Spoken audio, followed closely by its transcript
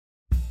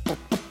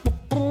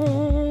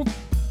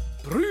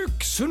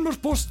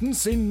Sunnmørsposten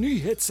sin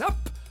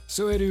nyhetsapp,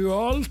 så du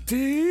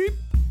alltid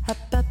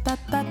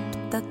Oppdatert.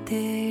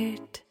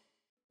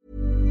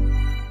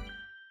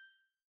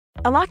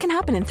 A lot can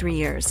happen in 3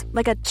 years,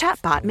 like a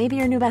chatbot may be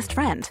your new best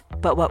friend.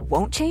 But what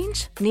won't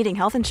change? Needing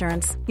health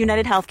insurance.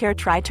 United Healthcare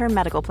Tri-Term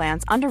Medical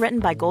Plans, underwritten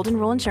by Golden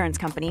Rule Insurance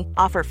Company,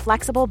 offer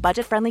flexible,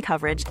 budget-friendly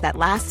coverage that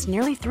lasts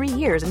nearly 3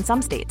 years in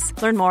some states.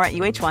 Learn more at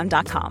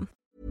uh1.com.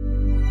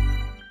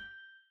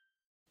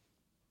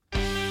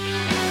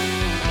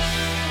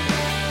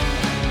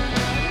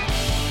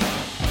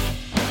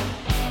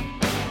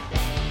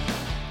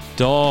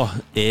 Da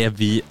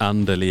vi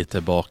endelig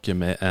tilbake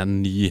med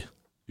en ny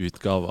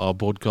utgave av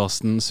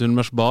podcasten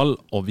Sunnmørsball,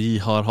 og vi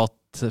har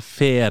hatt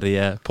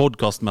ferie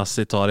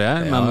podcastmessig,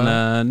 Tarjei, men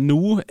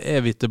nå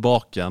vi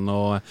tilbake igjen,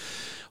 og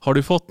har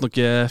du fått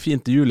noe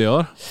fint i jul i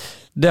år?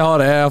 Det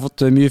har jeg har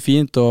fått mye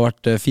fint, og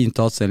vært fint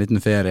tatt seg en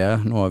liten ferie.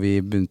 Nå har vi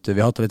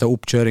har hatt litt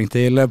oppkjøring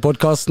til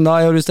podcasten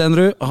da, jeg og du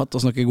Stenrud, hatt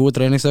oss noen gode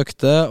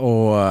treningsøkter,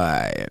 og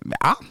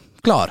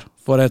klar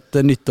for et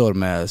nytt år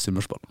med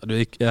Sunnmørsball. Du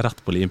gikk rett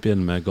på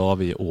limpinnen med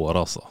gave i år,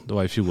 altså. Det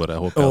var i fjor, jeg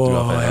håper at du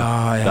har ferie.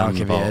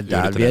 Okay,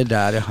 vi er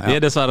der, ja. Vi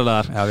er dessverre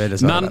der. Ja, vi er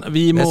dessverre men der.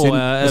 Vi må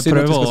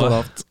prøve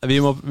å...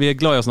 Vi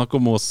glad i å snakke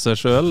om oss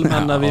selv,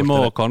 men vi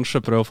må kanskje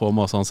prøve å få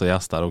med oss han som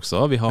gjest her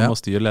også. Vi har med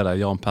oss styreleder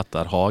Jan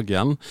Petter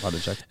Hagen.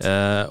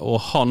 Og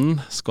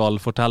han skal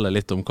fortelle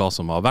litt om hva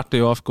som har vært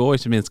i ÅFK, og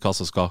ikke minst hva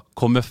som skal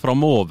komme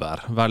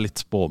fremover. Vær litt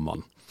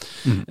spåmann.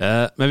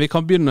 Men vi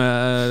kan begynne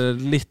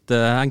litt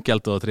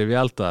enkelt og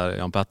trivielt der,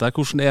 Jan Petter.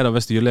 Hvordan det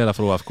ved styreleder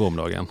for ÅFK om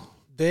dagen?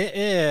 Det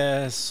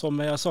som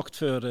jeg har sagt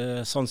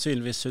før,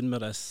 sannsynligvis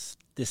Sunnmøres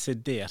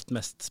desidert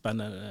mest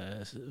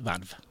spennende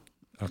verv.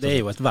 Det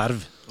jo et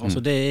verv.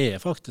 Altså, det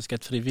faktisk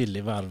et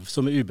frivillig verv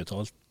som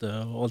ubetalt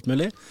og alt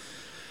mulig.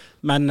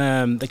 Men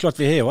det klart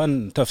vi har jo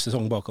en tøff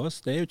sesong bak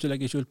oss. Det jo ikke å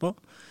legge skjul på.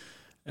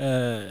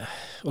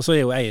 Og så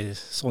jo jeg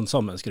sånn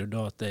sammenskrudd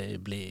at jeg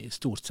blir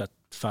stort sett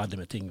ferdig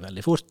med ting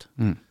veldig fort.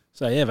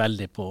 Så jeg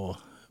veldig på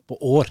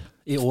år.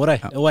 I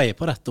året. Og jeg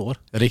på rett år.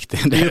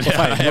 Riktig. Det på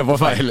feil. Jeg på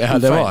feil. Ja,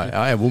 det var,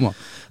 jeg bomma.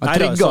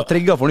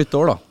 Trigga for nytt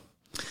år da.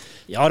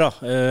 Ja da,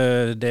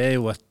 det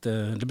jo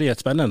det blir et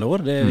spennende år,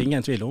 det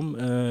ingen tvil om.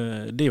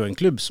 Det jo en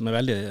klubb som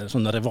veldig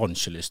sånn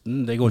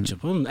revansjelysten. Det går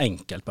ikke på en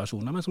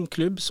enkeltpersoner, men som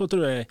klubb så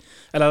tror jeg,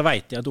 eller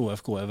vet jeg at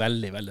ÅFK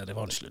veldig, veldig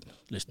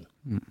revansjelysten.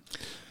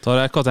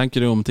 Tarjei, hva tenker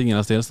du om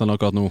tingenes tilstand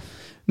akkurat nå?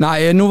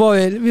 Nei,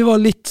 vi var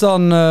litt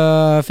sånn,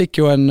 fikk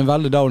jo en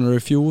veldig downer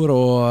i fjor,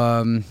 og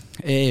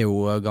jeg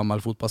jo gammel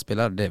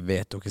fotballspiller, det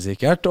vet dere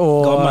sikkert,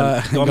 og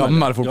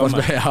gammel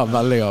fotballspiller, ja,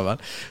 veldig gammel.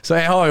 Så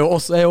jeg har jo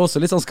også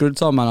litt sånn skrudd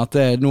sammen at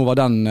nå var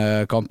den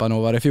kampen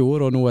over i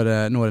fjor, og nå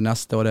det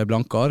neste, og det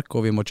blanke ark,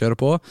 og vi må kjøre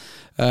på.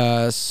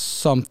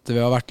 Samt vi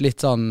har vært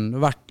litt sånn,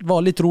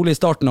 var litt rolig i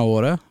starten av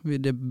året.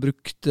 Vi har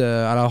brukt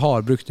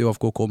i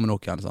ÅFK å komme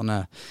noen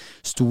sånne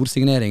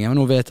storsigneringer, men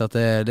nå vet jeg at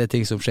det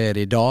ting som skjer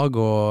i dag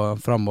og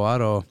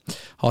fremover, og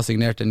har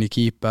signert en ny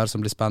keeper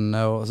som blir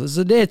spennende,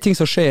 så det ting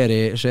som skjer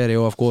i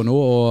ÅFK nå,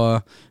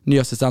 og ny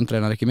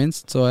assistenttrener ikke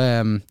minst, så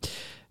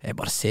jeg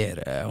bare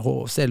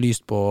ser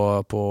lyst på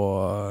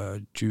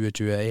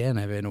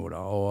 2021 vi nå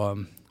da,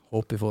 og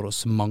håper vi får oss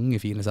mange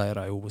fine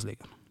seire i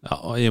Obos-ligaen. Ja,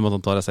 og i og med at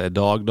han tar det seg i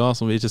dag da,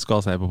 som vi ikke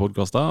skal si på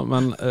podcasten,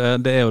 men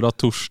det jo da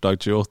torsdag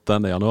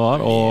 28. januar,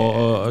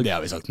 og det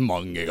har vi sagt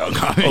mange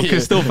ganger. Og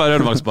Kristoffer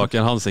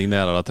Rødmarksbakken, han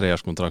signerer da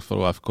 3-årskontrakt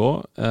for ÅFK,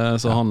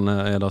 så han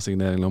da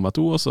signering nummer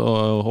 2, og så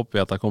håper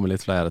vi at det kommer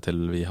litt flere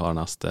til vi har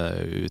neste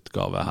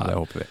utgave her.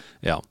 Det håper vi.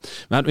 Ja,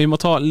 men vi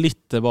må ta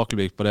litt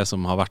tilbakeblikk på det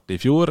som har vært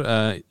i fjor.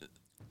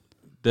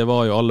 Det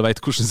var jo, alle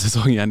vet hvordan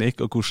sesongen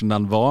gikk, og hvordan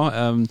den var.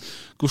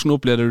 Hvordan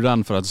opplevde du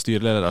den fra et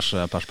styreleders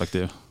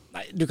perspektiv?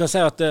 Nei, du kan si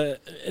at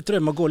jeg tror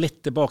jeg må gå litt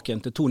tilbake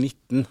igjen til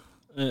 2019,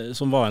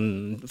 som var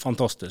en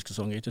fantastisk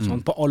sesong, ikke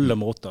sant? På alle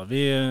måter.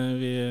 Vi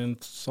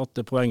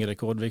satte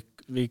poengrekord,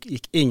 vi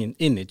gikk inn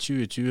i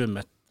 2020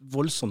 med et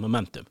voldsomt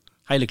momentum,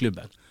 hele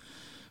klubben.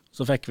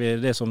 Så fikk vi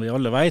det som vi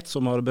alle vet,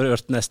 som har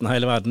berørt nesten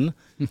hele verden.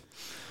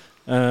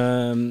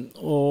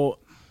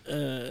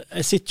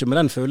 Jeg sitter jo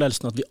med den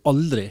følelsen at vi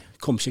aldri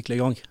kom skikkelig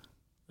i gang.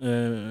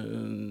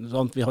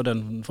 Vi hadde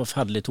en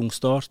forferdelig tung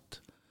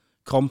start,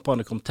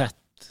 kampene kom tett,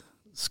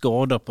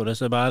 skader på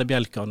disse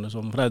bærebjelkene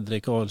som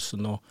Fredrik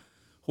Karlsen og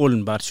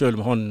Holmberg,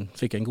 selv om han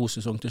fikk en god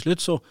sesong til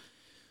slutt,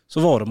 så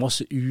var det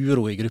masse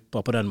uro i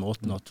gruppa på den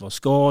måten at det var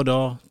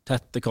skader,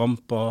 tette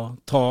kamper,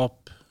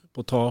 tap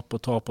på tap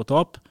og tap og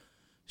tap.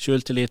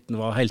 Selvtilliten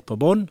var helt på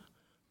bånn,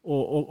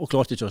 og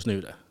klarte ikke å snu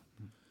det.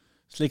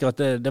 Slik at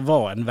det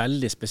var en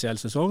veldig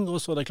spesiell sesong, og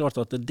så det klart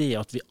at det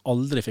at vi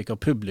aldri fikk ha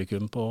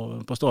publikum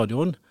på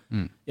stadion,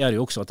 gjør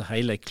jo også at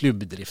hele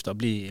klubbdriften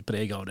blir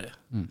preget av det.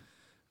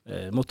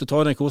 Måtte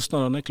ta ned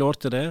kostnadene,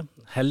 klarte det.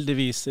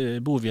 Heldigvis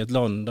bor vi i et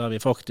land der vi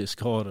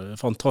faktisk har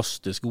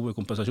fantastisk gode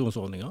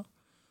kompensasjonsordninger.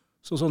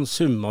 Så sånn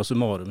summa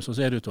summarum så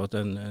ser det ut til at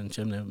den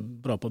kommer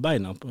bra på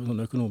beina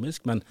sånn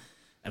økonomisk, men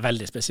en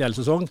veldig spesiell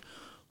sesong.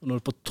 Og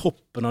når på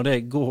toppen av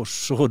det går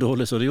så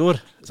dårlig som det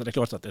gjorde, så det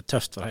klart at det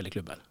tøft for hele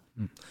klubben.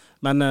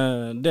 Men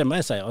det må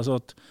jeg si,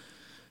 altså at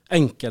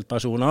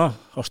enkeltpersoner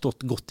har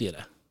stått godt i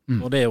det.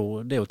 Og det er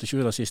jo til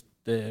sjuende og sist,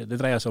 det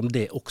dreier seg om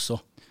det også.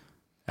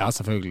 Ja,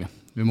 selvfølgelig.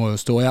 Vi må jo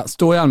stå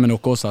igjen med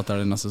noe også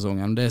etter denne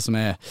sesongen. Det som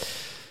er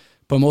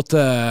på en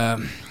måte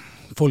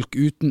folk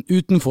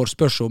utenfor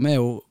spørsmål er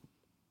jo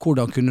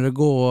hvordan kunne det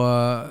gå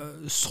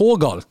så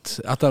galt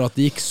etter at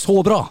det gikk så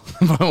bra?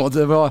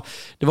 Det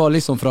var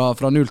liksom fra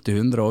 0 til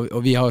 100,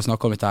 og vi har jo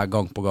snakket om dette her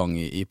gang på gang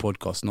i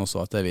podcasten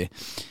også, at det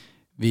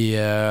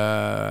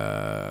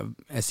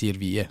jeg sier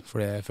vi, for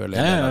det føler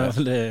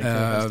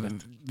jeg.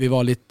 Vi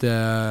var litt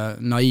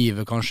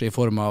naive kanskje i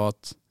form av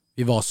at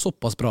vi var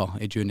såpass bra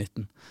i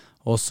 2019,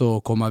 og så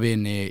kommer vi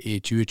inn i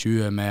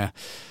 2020 med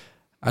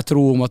jeg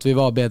tror om at vi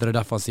var bedre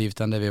defensivt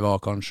enn det vi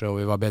var kanskje, og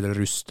vi var bedre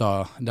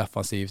rustet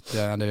defensivt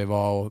enn det vi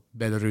var, og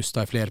bedre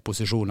rustet i flere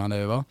posisjoner enn det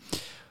vi var.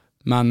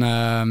 Men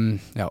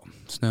ja,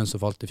 snøen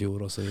som falt i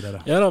fjor og så videre.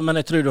 Ja da, men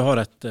jeg tror du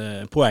har et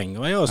poeng,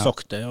 og jeg har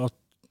sagt det, at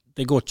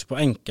det går ikke på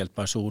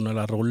enkeltperson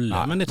eller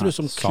rolle, men jeg tror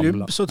som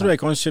klubb så tror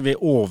jeg kanskje vi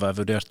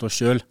overvurderte oss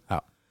selv.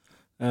 Ja.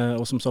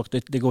 Og som sagt,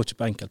 det går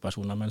ikke på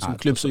enkeltpersoner, men som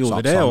klubb så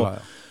gjorde vi det,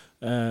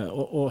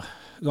 og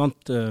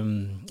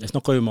jeg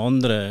snakket jo med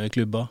andre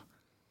klubber.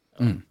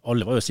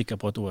 Alle var jo sikre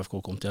på at OFK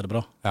kom til å gjøre det bra.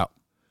 Ja.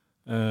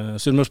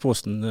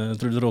 Sunnmørsposten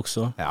trodde det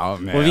også. Ja,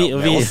 med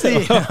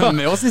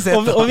oss i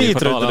setet. Og vi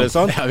trodde det,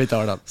 sant? Ja, vi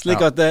tar den.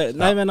 Slik at,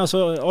 nei, men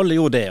altså, alle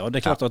gjorde det, og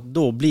det er klart at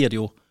da blir det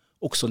jo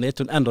også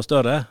nedturen enda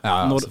større,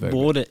 når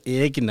både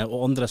egne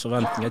og andres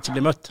forventninger ikke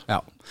blir møtt.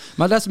 Ja.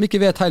 Men de som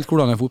ikke vet helt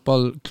hvordan en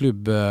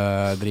fotballklubb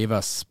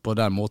drives på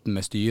den måten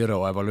med styre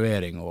og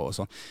evaluering og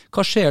sånn,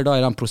 hva skjer da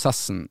i den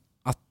prosessen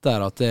etter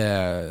at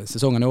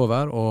sesongen er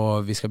over,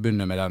 og vi skal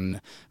begynne med den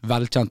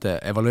velkjente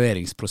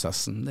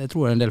evalueringsprosessen? Jeg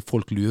tror en del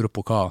folk lurer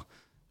på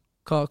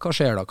hva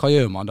skjer da? Hva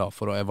gjør man da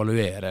for å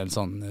evaluere en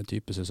sånn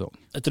type sesong?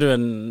 Jeg tror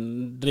en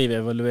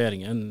driver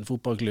evaluering, en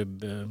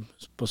fotballklubb,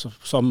 på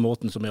samme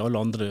måten som i alle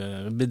andre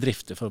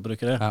bedrifter, for å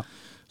bruke det. Ja.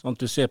 Sånn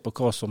at du ser på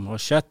hva som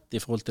har skjedd i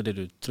forhold til det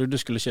du trodde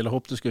skulle skje, eller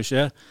håpte skulle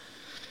skje.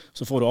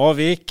 Så får du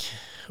avvik,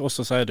 og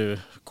så sier du,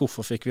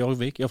 hvorfor fikk vi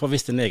avvik? I hvert fall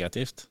hvis det er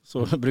negativt,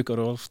 så bruker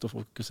du ofte å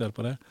fokusere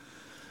på det.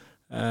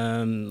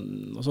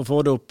 Og så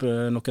får du opp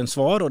noen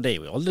svar, og det er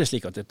jo aldri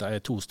slik at dette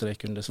er 2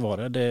 strek under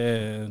svaret. Det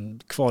er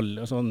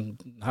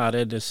her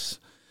er det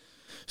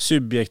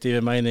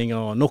subjektive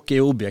meninger, noe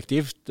er jo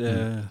objektivt.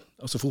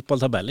 Altså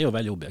fotballtabell er jo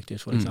veldig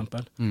objektivt, for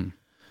eksempel.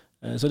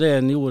 Så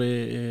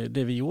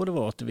det vi gjorde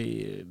var at vi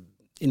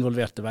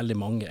involverte veldig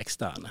mange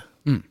eksterne.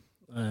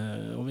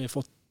 Og vi har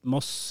fått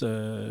masse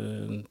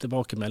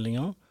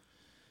tilbakemeldinger.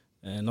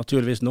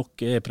 Naturligvis noe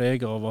er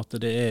preget av at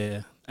det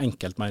er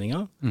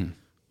enkeltmeninger.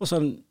 Og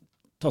så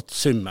tatt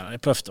summen,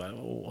 jeg prøvde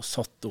å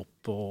satt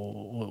opp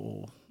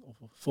og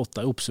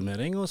fått en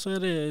oppsummering, og så er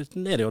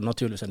det jo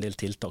naturligvis en del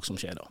tiltak som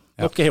skjer da.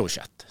 Noe har jo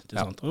skjedd,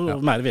 og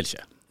mer vil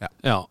skje.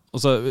 Ja,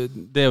 og så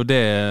det er jo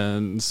det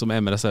som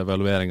er med disse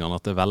evalueringene,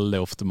 at det er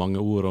veldig ofte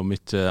mange ord og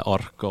mye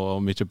ark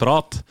og mye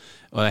prat,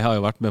 og jeg har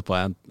jo vært med på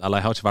jeg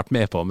har ikke vært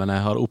med på, men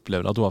jeg har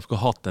opplevd at OFK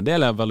har hatt en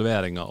del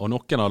evalueringer, og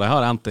noen av dem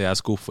har endt i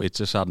en skuff og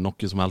ikke skjedd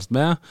noe som helst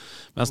med,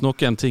 mens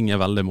noen ting er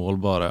veldig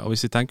målbare. Og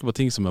hvis vi tenker på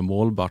ting som er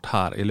målbart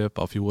her i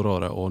løpet av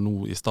fjoråret og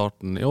nå i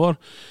starten i år,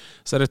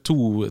 så er det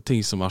 2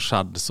 ting som har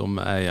skjedd som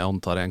jeg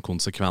antar er en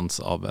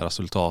konsekvens av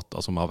resultater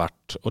som har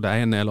vært. Og det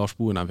ene er Lars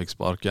Bohinen fikk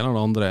sparken, og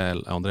det andre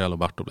er André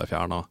Loberto ble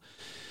fjernet.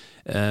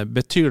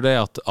 Betyr det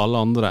at alle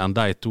andre enn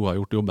de 2 har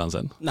gjort jobben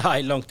sin?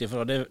 Nei, langt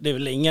ifra. Det er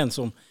vel ingen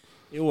som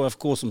i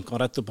OFK som kan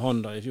rette opp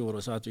hånda i fjor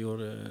og si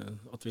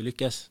at vi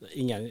lykkes.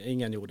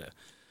 Ingen gjorde det.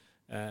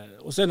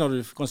 Og så når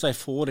du kan si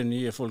får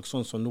nye folk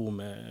sånn som nå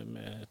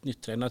med et nytt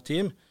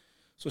trenerteam,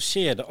 så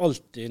skjer det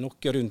alltid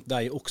noe rundt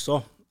deg også.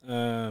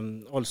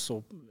 Altså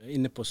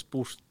inne på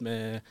sport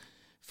med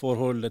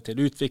forholdet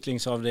til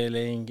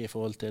utviklingsavdeling, i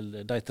forhold til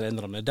de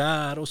trenerne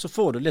der, og så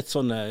får du litt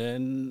sånne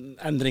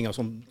endringer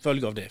som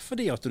følge av det,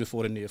 fordi at du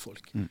får nye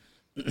folk.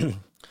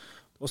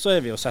 Og så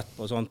har vi jo sett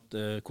på sånt,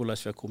 hvordan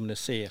vi har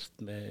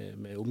kommunisert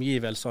med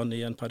omgivelsene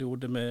i en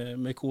periode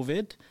med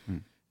covid.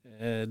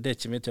 Det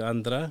kommer vi til å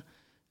endre.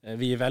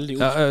 Vi er veldig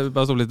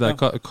bare stopp litt der.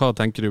 Hva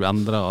tenker du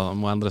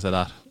må endre seg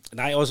der?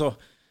 Nei, altså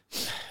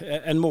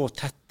en må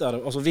tettere,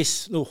 altså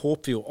nå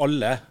håper vi jo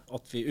alle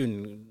at vi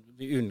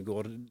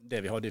unngår det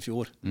vi hadde i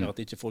fjor,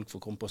 at ikke folk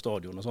får komme på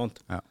stadion og sånt.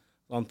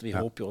 Vi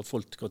håper jo at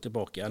folk går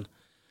tilbake igjen.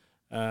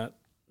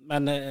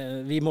 Men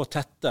vi må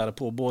tettere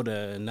på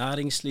både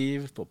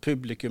næringsliv, på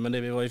publikum enn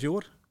det vi var i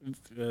fjor,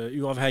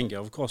 uavhengig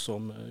av hva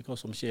som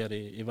skjer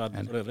i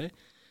verden for øvrig.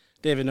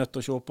 Det er vi nødt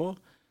til å se på.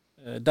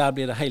 Der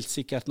blir det helt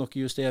sikkert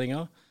noen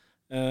justeringer.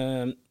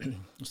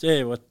 Så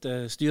er jo et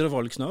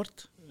styrevalg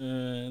snart.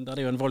 Der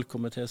er jo en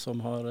valgkomité som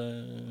har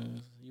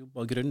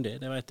jobbet grundig,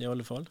 det vet jeg i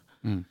alle fall.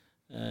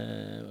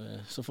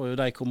 Så får jo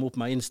de komme opp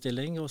med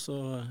innstilling, og så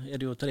er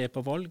det jo 3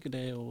 på valg,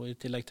 det er jo i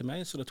tillegg til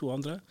meg, så det er 2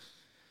 andre.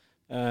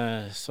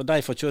 Så de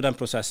får kjøre den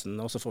prosessen,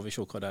 og så får vi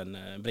se hva den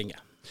bringer.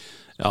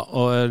 Ja,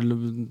 og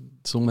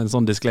som en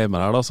sånn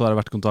disclaimer her da, så har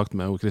jeg vært i kontakt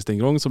med Kristin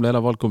Grong, som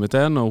leder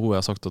valgkomiteen, og hun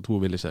har sagt at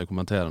hun vil ikke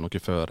kommentere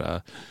noe før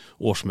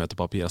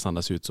årsmøtepapiret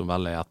sendes ut, som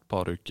vel er et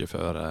par uker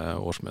før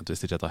årsmøtet,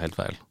 hvis det ikke tar helt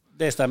feil.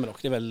 Det stemmer nok.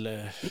 Det vel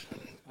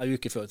en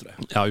uke før, tror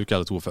jeg. Ja, en uke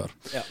eller 2 før.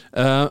 Ja.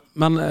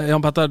 Men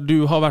Jan Petter,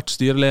 du har vært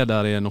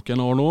styreleder i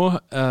noen år nå,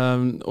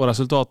 og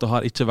resultatet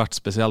har ikke vært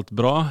spesielt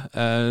bra.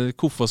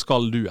 Hvorfor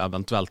skal du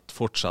eventuelt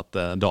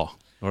fortsette da,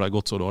 når det har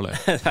gått så dårlig?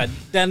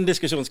 Den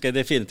diskusjonen skal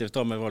jeg definitivt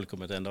ta med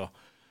valgkomiteen da.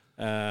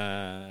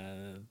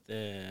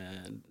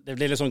 Det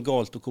blir litt sånn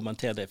galt å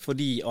kommentere det,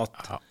 fordi at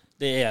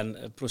det en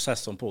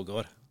prosess som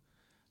pågår.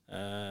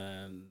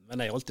 Men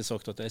jeg har alltid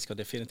sagt at jeg skal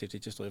definitivt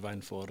ikke stå i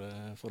veien for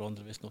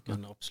andre hvis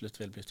noen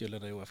absolutt vil bli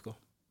styreleder i OFK.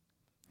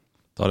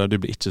 Du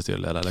blir ikke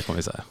styreleder, det kan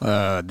vi si.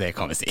 Det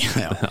kan vi si,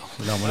 ja.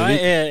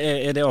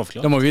 Er det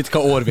avklart? Da må vi vite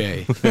hva år vi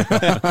er i.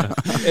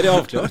 Er det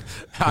avklart?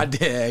 Nei,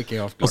 det er ikke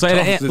avklart. Og så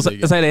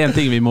er det en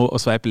ting vi må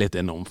sveipe litt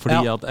innom,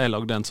 fordi at jeg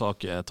lagde en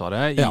sak,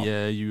 Tare,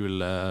 i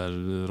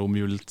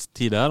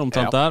romjulstider,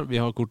 omtrent der.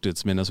 Vi har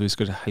korttidsminne, så vi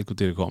husker ikke helt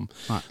hvor tid det kom.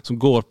 Som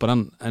går på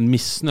en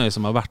misnøye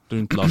som har vært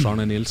rundt Lars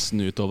Arne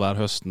Nilsen utover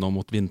høsten og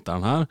mot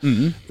vinteren her,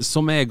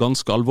 som er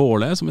ganske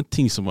alvorlig, som er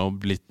ting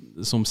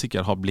som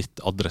sikkert har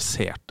blitt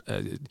adressert.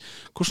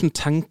 Hvordan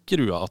tenker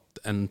du at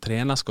en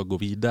trener skal gå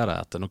videre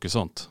etter noe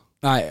sånt?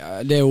 Nei,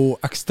 det er jo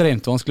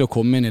ekstremt vanskelig å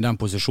komme inn i den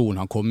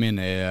posisjonen han kom inn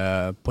i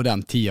på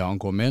den tida han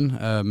kom inn,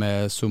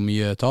 med så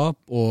mye tap.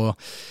 Og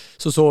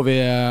så vi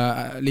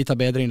litt av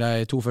bedring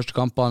de 2 første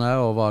kampene,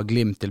 og var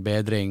glimt til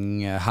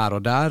bedring her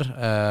og der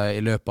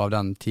i løpet av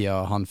den tida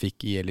han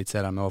fikk i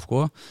Eliteserien med AFK.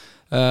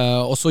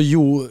 Og så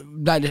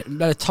ble det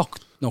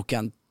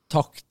noen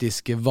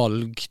taktiske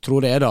valg,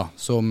 tror jeg da,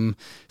 som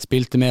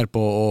spilte mer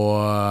på å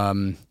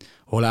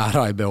holde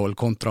æra i behold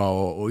kontra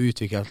å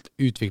utvikle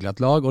et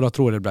lag, og da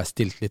tror jeg det ble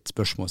stilt litt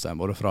spørsmål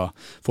både fra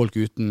folk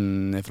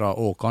utenfra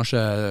og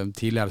kanskje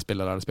tidligere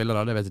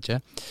spillere, det vet jeg ikke.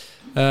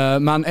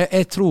 Men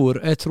jeg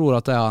tror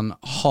at han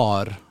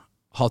har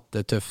hatt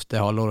det tøft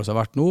det halvåret som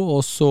har vært nå,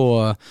 og så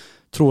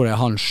tror jeg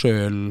han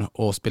selv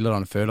og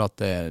spillerne føler at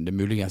det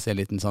muligens er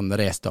litt en sånn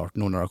restart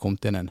nå når det har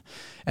kommet inn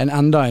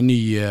en ny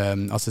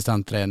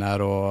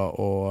assistenttrener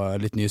og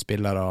litt nye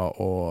spillere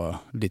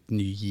og litt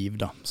ny giv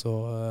da. Så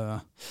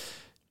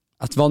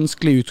et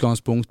vanskelig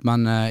utgangspunkt,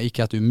 men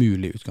ikke et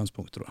umulig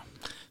utgangspunkt, tror jeg.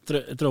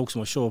 Jeg tror også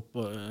må se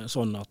på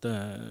sånn at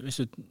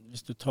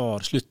hvis du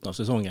tar slutten av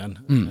sesongen,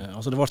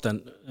 altså det ble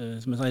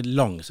som jeg sier,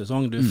 lang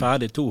sesong, du er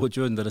ferdig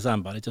 22.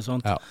 desember, ikke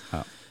sant?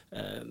 Ja.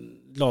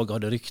 Laget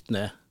hadde rykt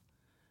ned.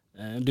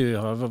 Du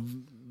har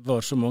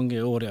vært så mange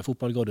år i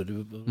fotballgården,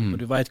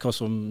 du vet hva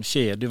som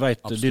skjer, du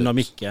vet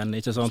dynamikken,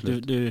 ikke sant?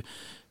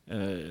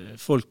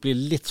 Folk blir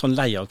litt sånn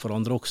lei av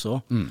hverandre også.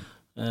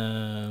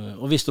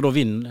 Og hvis du da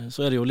vinner,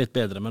 så er det jo litt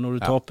bedre, men når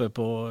du taper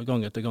på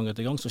gang etter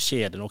gang, så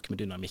skjer det noe med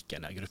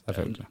dynamikken i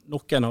gruppen.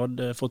 Noen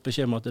hadde fått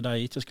beskjed om at de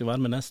ikke skulle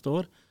være med neste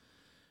år.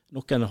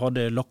 Noen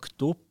hadde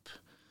lagt opp,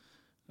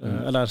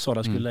 eller sa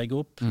de skulle legge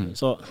opp.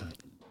 Så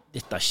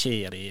dette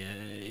skjer i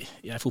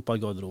en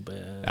fotballgarderobe.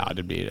 Ja,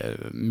 det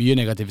blir mye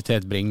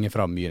negativitet, bringer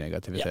fram mye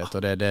negativitet,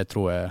 og det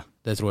tror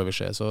jeg vil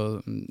skje. Så,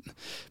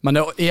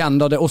 men igjen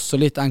da, det er også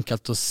litt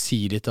enkelt å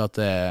si dette at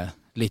det er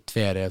litt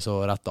ferie,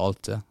 så retter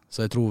alt det.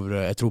 Så jeg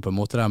tror på en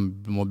måte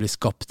det må bli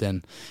skapt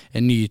en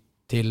ny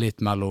tillit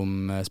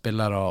mellom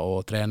spillere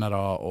og trenere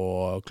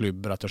og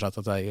klubb, rett og slett.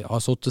 At de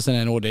har satt seg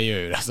ned nå, det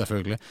gjør jo det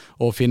selvfølgelig,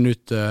 og finne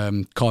ut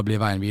hva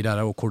blir veien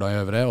videre og hvordan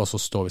gjør vi det, og så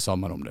står vi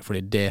sammen om det.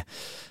 Fordi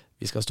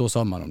vi skal stå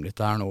sammen om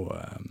dette her nå,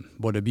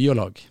 både by og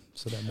lag.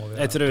 Så det må vi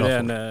jeg tror det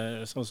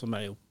er sånn som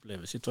jeg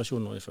opplever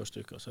situasjonen nå i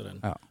første uka, så det er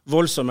en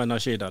voldsom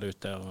energi der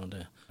ute, og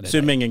det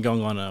summing i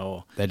gangene,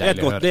 og det er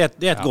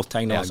et godt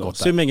tegn, altså.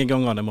 Summing i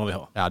gangene må vi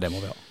ha. Ja, det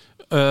må vi ha.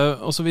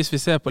 Og så hvis vi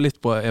ser på litt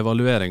på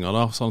evalueringen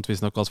da, sånn at vi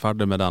snakker oss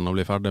ferdig med den og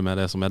blir ferdig med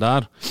det som er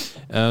der,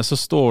 så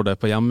står det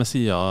på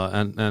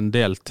hjemmesiden en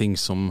del ting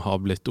som har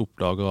blitt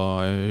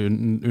oppdaget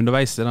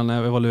underveis i denne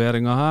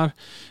evalueringen her.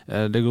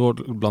 Det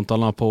går blant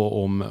annet på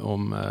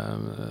om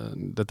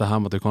dette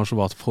her med at det kanskje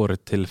var for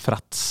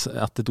tilfreds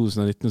etter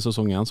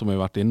 2019-sesongen, som vi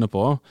har vært inne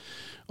på.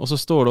 Og så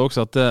står det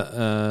også at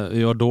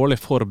vi var dårlig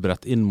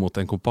forberedt inn mot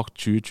en kompakt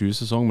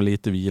 2020-sesong med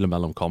lite hvile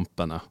mellom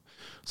kampene.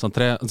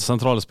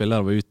 Sentrale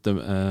spillere var ute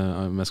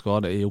med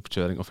skade i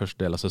oppkjøring av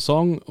første del av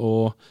sesong,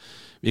 og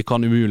vi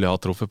kan umulig ha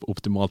truffet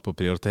optimalt på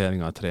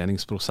prioriteringen i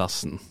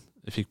treningsprosessen.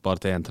 Vi fikk bare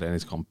til en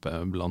treningskamp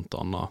blant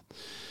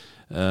annet.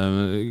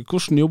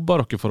 Hvordan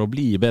jobber dere for å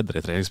bli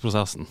bedre i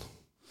treningsprosessen?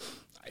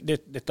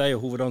 Dette er jo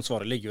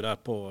hovedansvaret, ligger jo der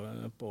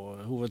på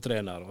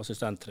hovedtrener,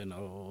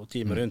 assistenttrener og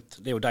teamet rundt.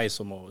 Det er jo de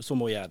som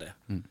må gjøre det.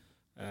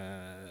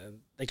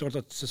 Det er klart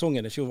at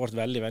sesongen i fjor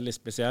ble veldig, veldig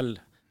spesiell,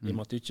 i og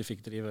med at du ikke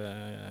fikk drive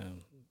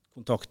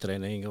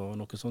kontakttrening og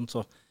noe sånt,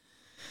 så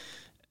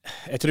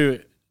jeg tror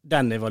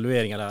den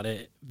evalueringen der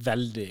er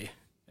veldig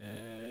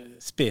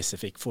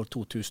spesifikk for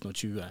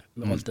 2020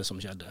 med alt det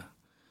som skjedde.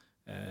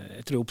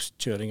 Jeg tror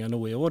oppkjøringen nå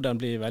i år, den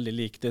blir veldig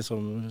lik det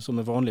som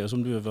er vanlig, og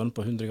som du har vunnet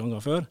på 100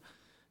 ganger før.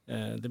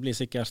 Det blir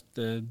sikkert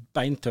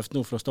beintøft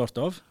nå fra start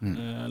av.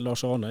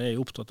 Lars Arne er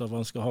opptatt av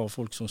at han skal ha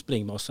folk som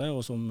springer masse,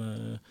 og som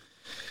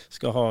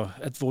skal ha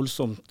et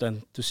voldsomt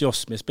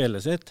entusiasme i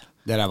spillet sitt.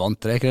 Det er vant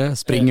til, ikke det?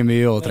 Springe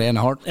mye og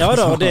trene hardt. Ja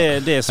da,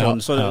 det er sånn.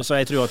 Så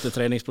jeg tror at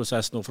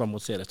treningsprosessen nå frem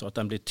mot seriestart,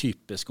 at den blir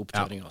typisk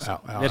oppkjøring.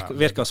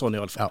 Virker sånn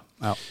i alle fall.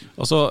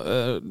 Og så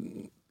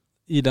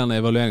i den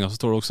evalueringen så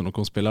står det også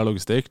noe om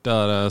spillerlogistikk,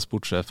 der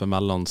sportssjefen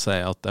Melland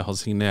sier at de har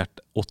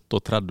signert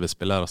 38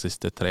 spillere de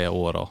siste 3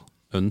 årene.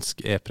 Ønsk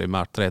er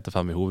primært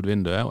 3-5 i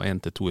hovedvinduet og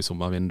 1-2 i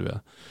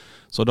sommervinduet.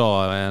 Så da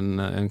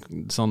en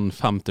sånn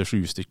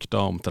 5-7 stykk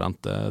da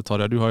omtrent.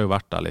 Tarjei, du har jo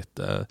vært der litt.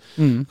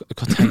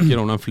 Hva tenker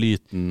du om den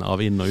flyten av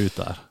inn og ut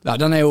der? Ja,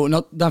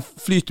 den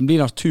flyten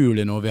blir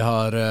naturlig når vi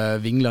har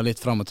vinglet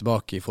litt frem og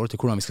tilbake i forhold til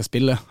hvordan vi skal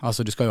spille.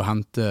 Altså du skal jo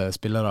hente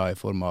spillere i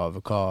form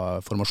av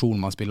hva formasjon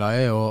man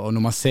spiller i, og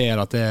når man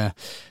ser at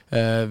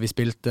vi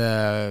spilte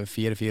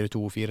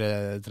 4-4-2,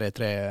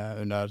 4-3-3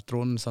 under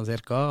Trond, sånn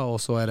cirka,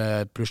 og så er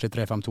det plutselig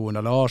 3-5-2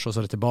 under Lars, og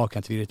så er det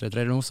tilbake til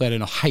 4-3-3 nå, så er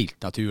det noe helt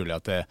naturlig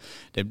at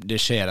det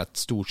skjer et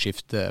stort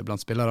skifte blant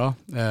spillere.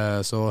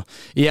 Så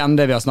igjen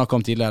det vi har snakket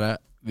om tidligere,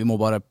 vi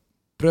må bare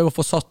prøve å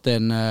få satt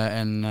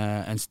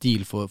en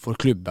stil for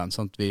klubben,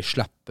 sånn at vi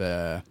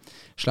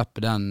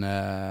slipper den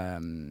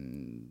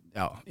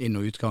inn-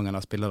 og utgangen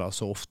av spillere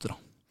så ofte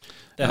da.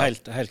 Det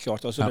er helt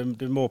klart. Altså,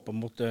 du må på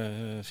en måte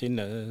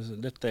finne,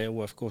 dette er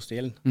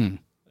OFK-stilen.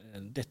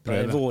 Dette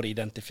er vår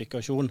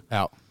identifikasjon.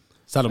 Ja.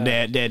 Selv om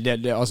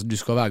altså, du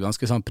skal være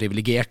ganske sånn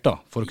privilegert da,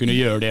 for å kunne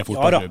gjøre det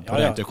fotballklubb,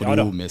 på rent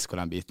økonomisk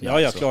og den biten.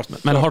 Ja, klart.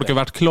 Men har dere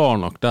vært klar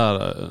nok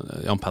der,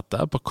 Jan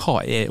Petter, på hva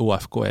er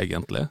OFK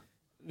egentlig?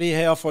 Vi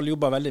har i hvert fall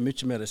jobbet veldig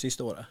mye med det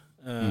siste året.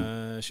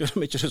 Selv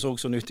om ikke det så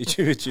sånn ut i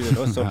 2020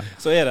 da,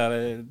 så er det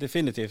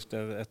definitivt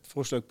et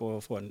forsøk på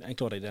å få en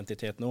klar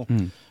identitet nå.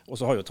 Og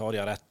så har jo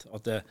Tarjei rett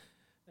at det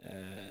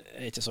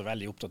er ikke så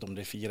veldig opptatt om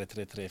det er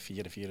 4-3-3,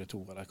 4-4-2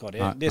 eller hva det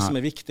er. Det som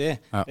er viktig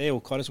er jo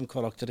hva det som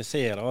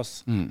karakteriserer oss.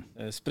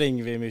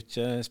 Springer vi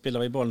mye,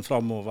 spiller vi ballen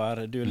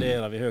fremover,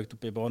 duellerer vi høyt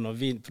opp i banen,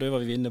 og prøver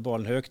vi å vinne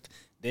ballen høyt.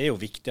 Det er jo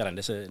viktigere enn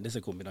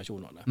disse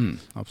kombinasjonene.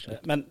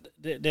 Men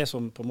det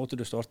som på en måte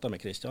du starter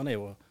med, Kristian, er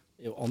jo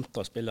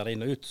antall spillere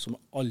inn og ut som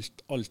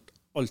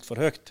alt for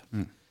høyt.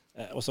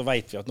 Og så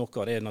vet vi at noe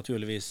av det er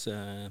naturligvis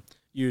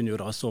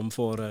juniorer som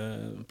får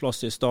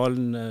plass i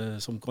stallen,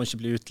 som kanskje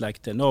blir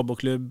utleggt til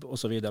naboklubb, og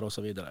så videre, og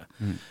så videre.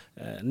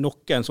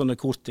 Noen sånne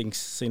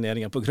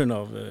kortingssigneringer på grunn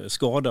av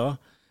skader,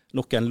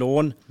 noen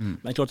lån,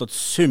 men klart at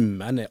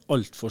summen er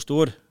alt for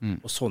stor,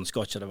 og sånn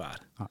skal ikke det være.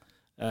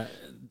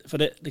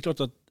 For det er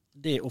klart at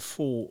det å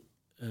få,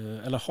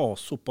 eller ha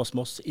såpass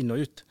masse inn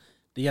og ut,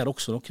 det gjør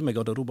også noe med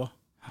garderober.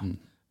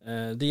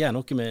 Det gjør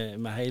noe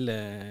med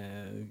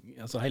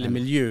hele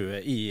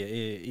miljøet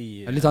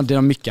i litt sånn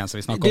dynamikken som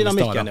vi snakker om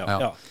i stedet.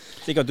 Ja.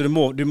 Slik at du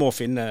må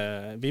finne,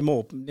 vi må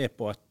ned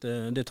på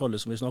det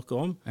tallet som vi snakker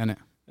om.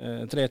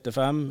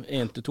 3-5,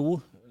 1-2,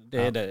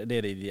 det er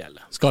det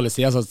ideelle. Skal det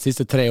sies at de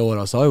siste 3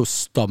 årene så har jo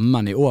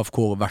stammen i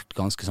OFK vært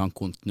ganske sånn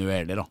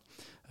kontinuerlig da.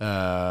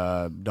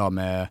 Da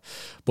med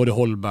både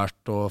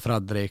Holbert og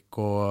Fredrik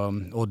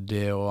og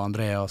Oddi og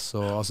Andreas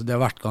og, altså det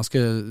har vært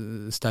ganske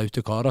staute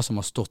karer som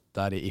har stått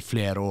der i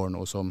flere år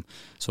nå som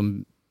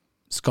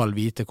skal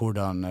vite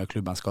hvordan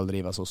klubben skal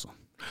drives også.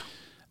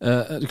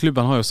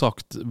 Klubben har jo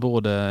sagt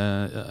både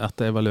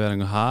etter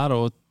evalueringen her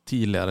og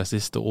tidligere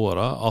siste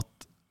året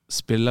at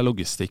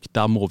spillerlogistikk,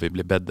 der må vi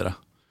bli bedre.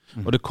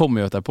 Og det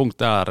kommer jo til et punkt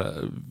der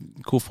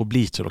hvorfor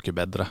blir ikke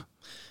dere bedre?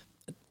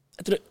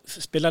 Jeg tror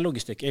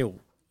spillerlogistikk er jo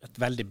et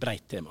veldig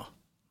breit tema.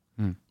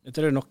 Jeg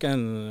tror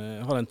noen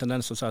har en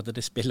tendens til å si at det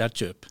er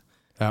spillerkjøp.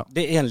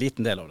 Det er en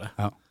liten del av det.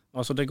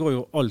 Altså det går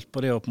jo alt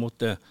på det å på en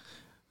måte,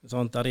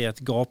 sånn, der er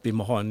et gap, vi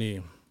må ha en ny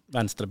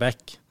venstre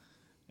back.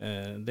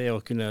 Det å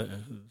kunne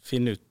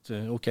finne ut,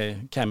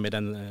 hvem er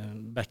den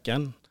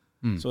backen,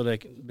 så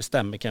det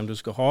bestemmer hvem du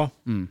skal ha.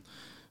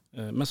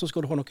 Men så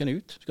skal du ha noen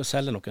ut, du skal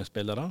selge noen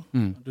spillere,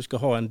 du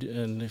skal ha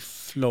en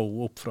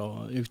flow opp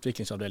fra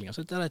utviklingsavdelingen.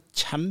 Så det er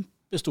et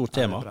kjempestort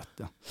tema.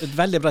 Et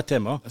veldig bredt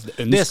tema. Altså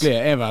det ønskelige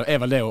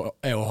er vel det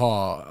å ha,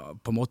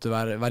 på en måte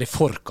være i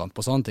forkant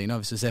på sånne ting. Da.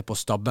 Hvis du ser på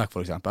Stabæk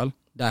for eksempel,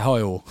 de har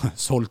jo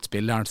solgt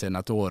spilleren sin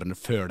et år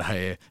før de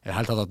i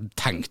hele tatt har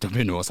tenkt å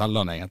begynne å selge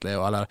den egentlig.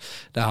 Eller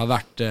de har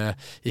vært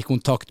i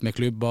kontakt med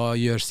klubber,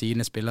 gjør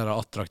sine spillere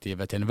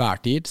attraktive til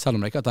enhver tid, selv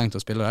om de ikke har tenkt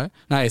å selge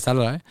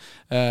dem.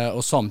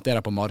 Og samt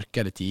er de på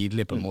markedet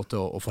tidlig på en måte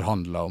å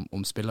forhandle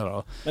om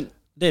spillere. Men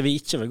det vi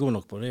ikke er gode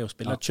nok på, det er å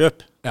spille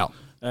kjøp.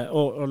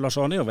 Og Lars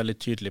Arne er jo veldig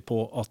tydelig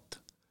på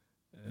at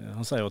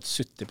han sier jo at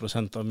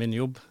 70% av min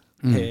jobb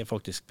er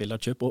faktisk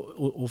spillerkjøp,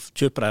 og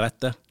kjøpe de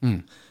rette.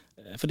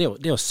 For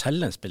det å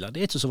selge en spiller,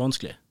 det er ikke så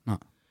vanskelig.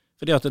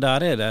 Fordi at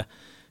der er det,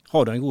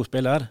 har du en god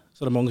spiller,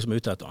 så er det mange som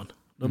er ute etter han.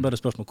 Da blir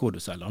det spørsmål hvor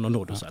du selger han, og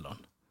når du selger han.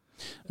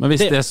 Men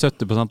hvis det er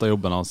 70% av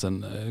jobben hans,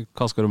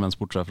 hva skal du med en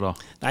sportssjef da?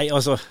 Nei,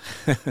 altså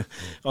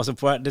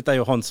dette er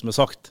jo han som har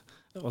sagt,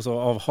 altså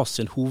av hans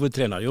sin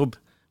hovedtrenerjobb.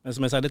 Men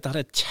som jeg sier, dette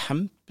er et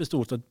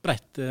kjempestort og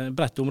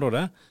bredt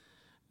område.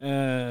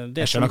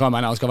 Jeg skjønner hva jeg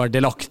mener, han skal være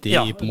delaktig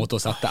i på en måte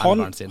å sette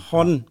elveren sin.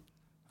 Han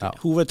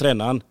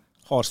hovedtreneren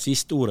har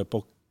siste ordet på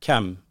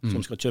hvem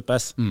som skal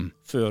kjøpes,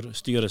 før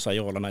styret sier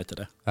ja eller nei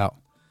til det. Ja.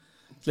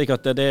 Slik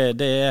at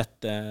det er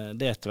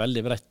et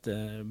veldig bredt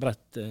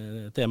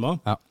tema.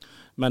 Ja.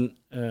 Men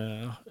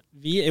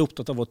vi er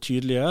opptatt av å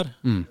tydeliggjøre,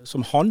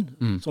 som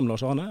som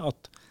Lars Arne, at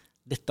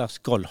dette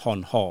skal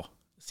han ha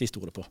siste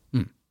ordet på.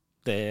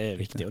 Det er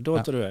viktig, og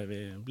da tror jeg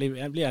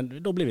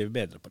da blir vi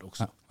bedre på det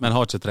også. Ja. Men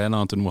har ikke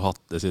treneren til noe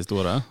hatt det siste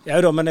ordet?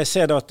 Ja da, men jeg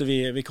ser da at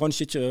vi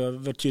kanskje ikke har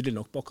vært tydelige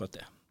nok på akkurat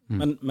det.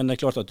 Men det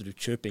er klart at du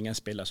kjøper ingen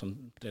spiller som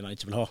treneren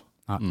ikke vil ha.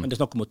 Men det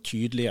er snakk om å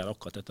tydeliggjøre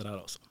akkurat dette der,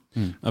 altså.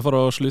 Men for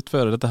å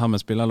sluttføre dette her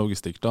med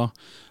spillerlogistikk da,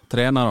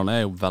 trenerne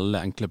er jo veldig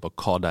enkle på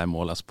hva de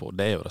måles på.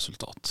 Det er jo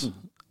resultat.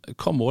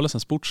 Hva måles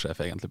en sportssjef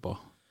egentlig på?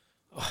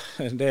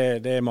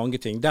 Det er mange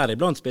ting.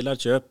 Deriblant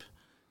spillerkjøp,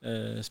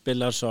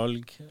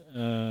 spillersalg.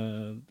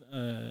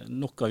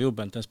 Noe av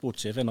jobben til en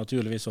sportssjef er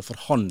naturligvis å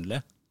forhandle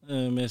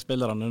med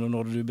spillerne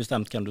når du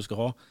bestemt hvem du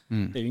skal ha.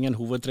 Det er jo ingen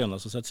hovedtrener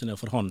som setter seg ned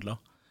og forhandler.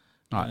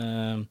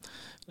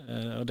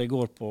 Og det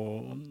går på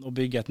å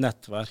bygge et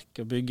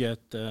nettverk og bygge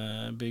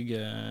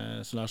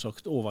sånn her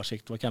sagt,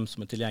 oversikt over hvem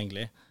som er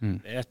tilgjengelig.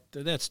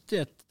 Det er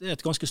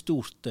et ganske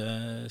stort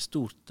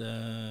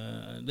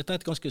dette er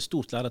et ganske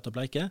stort lerret å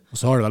bleike.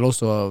 Og så har du vel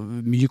også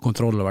mye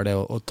kontroll over det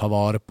å ta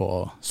vare på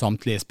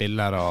samtlige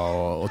spillere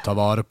og ta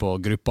vare på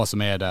grupper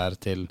som er der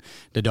til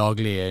det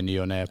daglige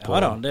ny og ned på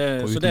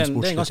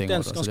utensportslige ting. Det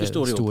er en ganske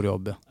stor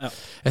jobb. Ja.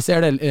 Jeg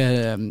ser det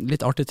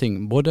litt artig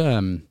ting, både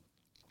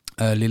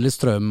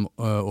Lillestrøm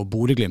og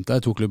Bodø/Glimt er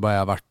to klubber jeg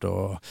har vært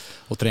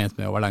og trent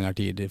med over lengre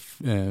tid i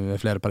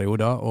flere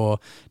perioder, og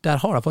der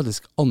har de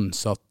faktisk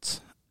ansatt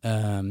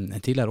en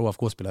tidligere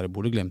OFK-spiller i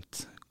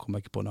Bodø/Glimt,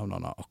 kommer ikke på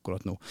navnene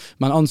akkurat nå,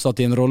 men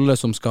ansatt i en rolle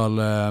som skal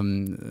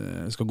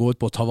gå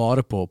ut på å ta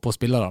vare på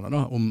spillerne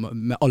da,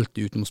 med alt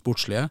utenom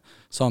sportslige,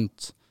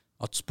 sant?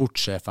 At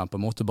sportssjefen på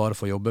en måte bare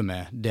får jobbe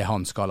med det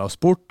han skal av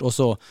sport, og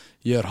så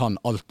gjør han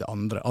alt det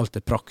andre, alt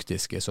det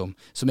praktiske som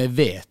jeg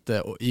vet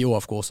i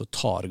OFK også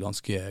tar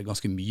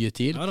ganske mye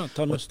tid. Ja, det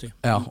tar noe tid.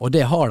 Ja, og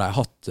det har de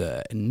hatt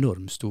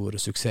enormt stor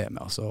suksess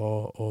med, altså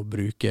å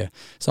bruke,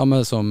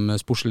 samme som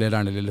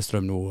sportslederen i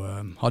Lillestrøm nå,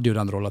 hadde jo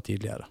den rollen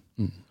tidligere.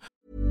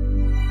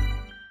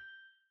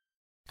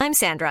 I'm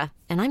Sandra,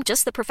 and I'm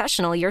just the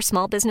professional your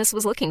small business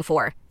was looking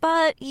for.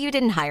 But you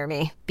didn't hire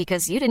me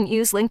because you didn't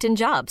use LinkedIn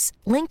Jobs.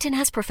 LinkedIn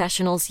has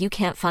professionals you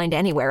can't find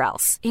anywhere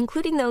else,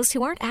 including those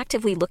who aren't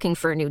actively looking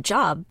for a new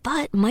job,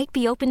 but might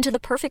be open to the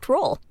perfect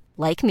role,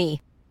 like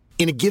me.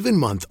 In a given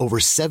month, over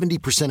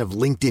 70% of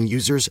LinkedIn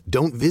users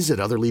don't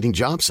visit other leading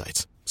job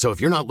sites. So if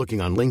you're not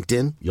looking on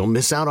LinkedIn, you'll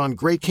miss out on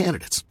great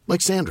candidates,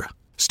 like Sandra.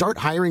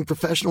 Start hiring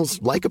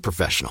professionals like a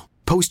professional.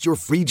 Post your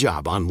free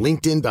job on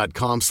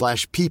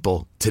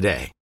linkedin.com/people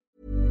today.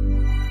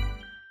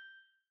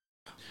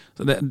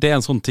 Så det er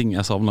en sånn ting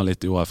jeg savner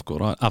litt i OFK,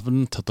 da.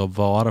 Evnen til å ta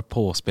vare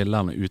på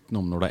spillerne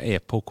utenom når de er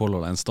på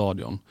Color Line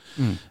stadion.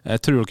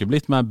 Jeg tror dere er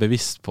blitt mer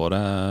bevisst på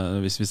det,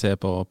 hvis vi ser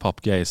på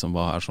Papp Gay som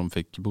var her, som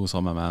fikk bo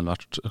sammen med en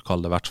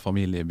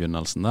vertsfamilie i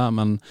begynnelsen der,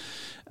 men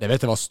det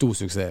vet jeg var stor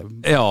suksess.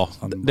 Ja,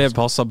 det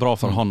passet bra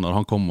for han når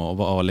han kom og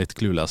var litt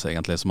clueless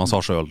egentlig, som han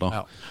sa selv da.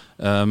 Ja.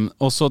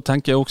 Og så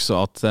tenker jeg også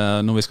at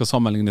når vi skal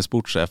sammenligne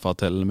sportssjefer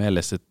til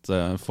Melis sitt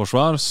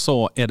forsvar,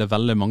 så er det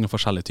veldig mange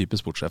forskjellige typer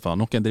sportssjefer.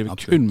 Noen driver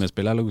kun med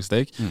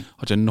spillerlogistikk,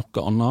 har ikke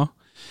noe annet,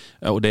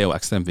 og det er jo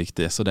ekstremt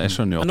viktig, så jeg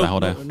skjønner jo at jeg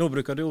har det. Nå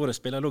bruker du ordet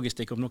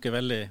spillerlogistikk om noe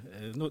veldig,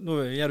 nå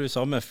gjør du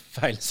samme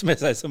feil som jeg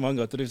sier så mange,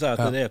 at du sier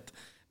at det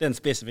er en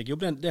spesifikk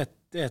jobb, det er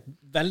et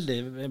veldig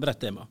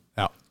bredt tema.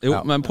 Ja. Jo,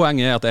 men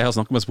poenget er at jeg har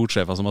snakket med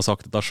sportssjefer som har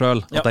sagt dette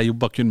selv, at de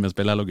jobber kun med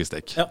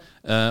spillerlogistikk. Ja.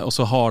 Og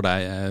så har de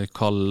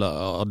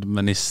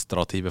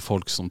administrative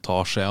folk som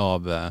tar seg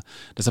av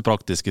disse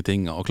praktiske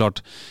tingene. Og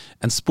klart,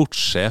 en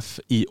sportssjef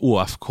i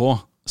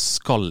OFK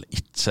skal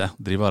ikke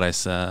drive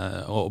reise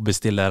og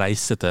bestille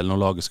reise til når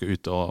laget skal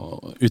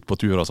ut på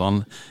tur og sånn.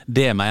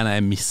 Det mener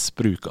jeg er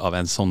misbruk av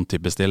en sånn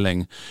type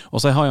stilling. Og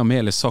så har jeg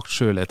Melis sagt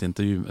selv i et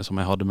intervju som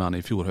jeg hadde med han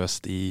i fjor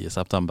høst i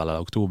september eller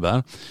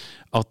oktober,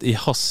 at i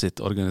hans sitt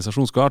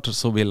organisasjonskart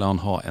så vil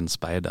han ha en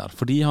speider.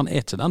 Fordi han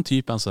er ikke den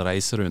typen som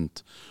reiser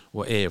rundt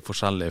og er i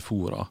forskjellige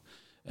fora.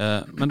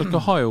 Men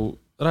dere har jo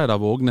Reidar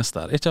Vågnes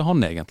der. Er ikke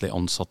han egentlig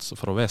ansatt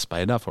for å være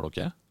speider for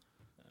dere?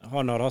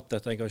 Han har hatt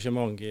et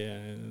engasjement i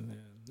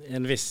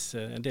en viss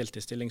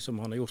deltidsstilling som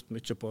han har gjort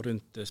mye på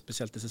rundt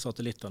spesielt disse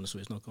satellittene som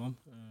vi snakker om.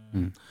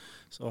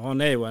 Så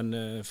han er jo en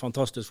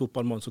fantastisk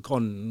fotballmann som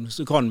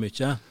kan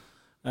mye,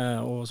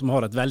 og som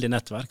har et veldig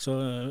nettverk. Så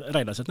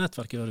Reidar sitt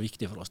nettverk er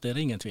viktig for oss, det er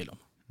det ingen tvil om.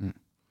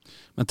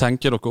 Men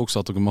tenker dere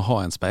også at dere må ha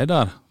en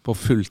speider på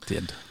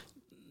fulltid?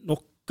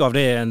 Noe av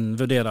det en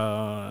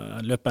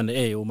vurderer løpende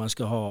er jo om man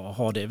skal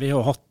ha det. Vi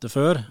har hatt det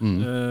før,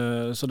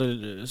 så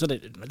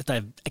dette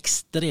er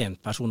ekstremt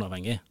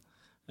personavhengig.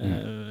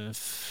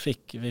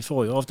 Vi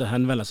får jo av og til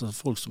henvendelser av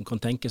folk som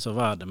kan tenke seg å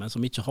være det, men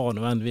som ikke har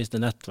nødvendigvis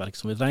det nettverk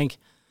som vi trenger.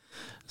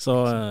 Så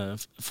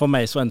for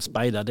meg så en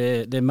speider,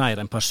 det er mer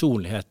en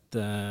personlighet,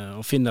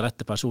 å finne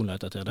rette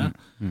personligheter til det.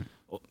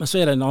 Men så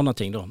er det en annen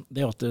ting da,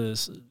 det er at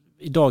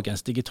i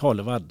dagens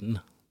digitale verden,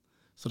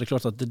 så det er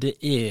klart at det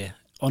er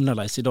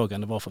annerledes I dag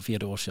enn det var for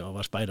 4 år siden å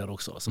være speider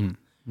også. Altså.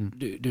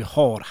 Du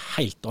har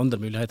helt andre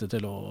muligheter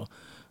til å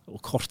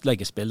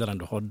kartlegge spillere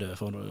enn du hadde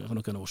for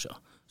noen år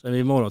siden. Så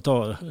vi må ta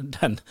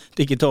den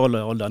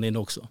digitale alderen inn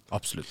også.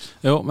 Absolutt.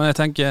 Jo, men jeg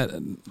tenker,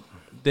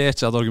 det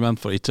ikke et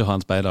argument for å ikke ha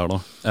en speider da.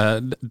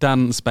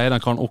 Den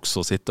speideren kan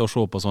også sitte og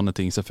se på sånne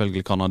ting,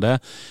 selvfølgelig kan han det.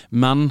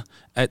 Men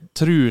jeg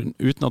tror,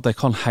 uten at jeg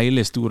kan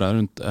hele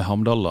historien rundt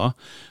Hamdallah,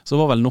 så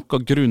var vel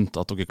noe grunn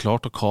til at dere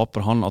klarte å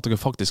kapre han, at dere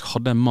faktisk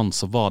hadde en mann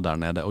som var der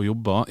nede og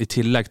jobbet, I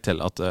tillegg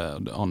til at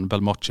han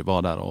Belmacci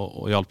var der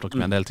og hjalp dere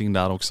med en del ting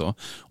der også.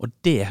 Og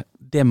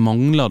det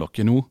mangler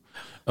dere nå.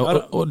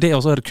 Og det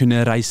å kunne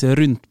reise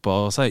rundt på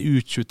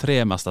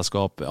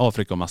U23-mesterskap,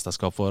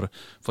 Afrikamesterskap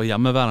for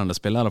hjemmeværende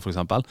spillere for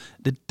eksempel,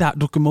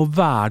 dere må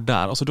være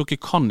der, altså dere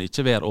kan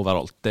ikke være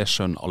overalt, det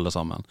skjønner alle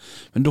sammen,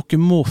 men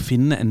dere må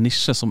finne en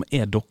nisje som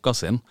dere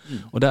sin,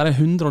 og det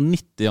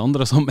 190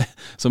 andre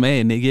som I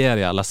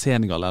Nigeria eller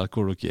Senegal eller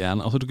hvor dere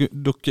altså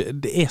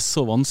det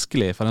så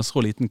vanskelig for en så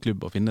liten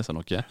klubb å finne seg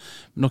noe,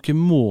 men dere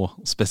må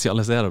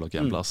spesialisere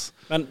dere en plass.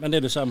 Men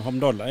det du sier med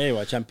Hamdallah jo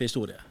en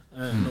kjempehistorie.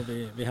 Når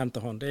vi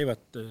henter han, det jo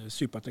et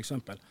supert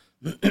eksempel.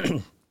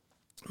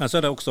 Men så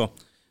det også,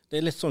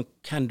 det litt sånn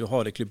hvem du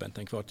har I klubben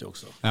til en kvart tid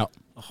også. Ja.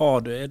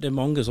 Det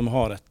mange som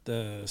har et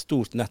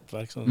stort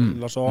nettverk.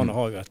 Lars Arne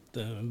har jo et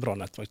bra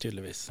nettverk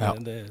tydeligvis. Ja.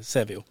 Det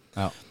ser vi jo.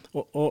 Ja.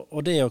 Og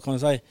det å kan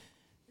si,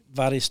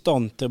 være I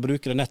stand til å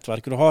bruke det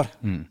nettverket du har,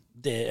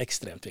 det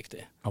ekstremt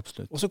viktig.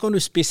 Absolutt. Og så kan du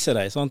spisse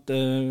deg. Sant?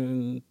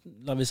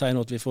 La vi si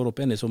noe at vi får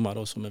opp en I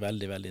sommer også, som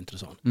veldig, veldig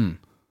interessant.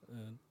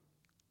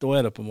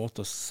 Da det på en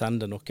måte å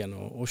sende noen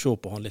og se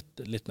på han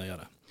litt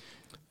nøyere.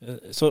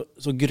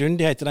 Så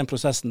grundighet I den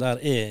prosessen der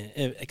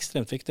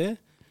ekstremt viktig.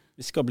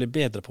 Vi skal bli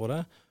bedre på det.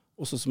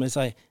 Og så som jeg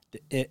sier,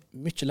 det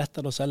mye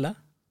lettere å selge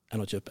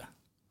enn å kjøpe.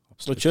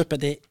 Så å kjøpe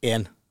det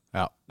en.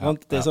 Ja.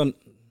 Det sånn,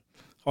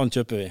 han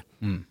kjøper vi.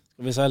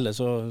 Skal vi selge,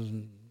 så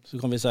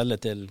kan vi selge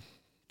til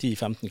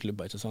 10-15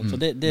 klubber, ikke sant? Så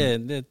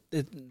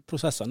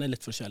prosessene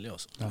litt forskjellige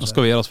også. Nå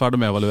skal vi gjøre oss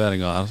ferdig med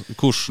evalueringen her.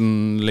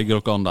 Hvordan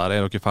ligger dere an der?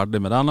 Dere ferdig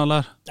med den,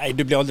 eller? Nei,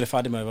 du blir aldri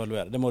ferdig med å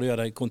evaluere. Det må du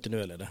gjøre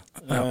kontinuerlig.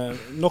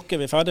 Noe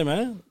vi ferdig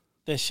med,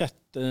 det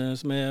skjedd,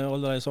 som jeg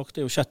allerede har sagt,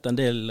 det jo skjedd en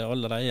del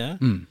allerede.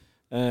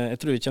 Jeg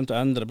tror vi kommer til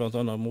å endre blant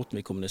annet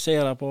måten vi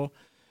kommuniserer på.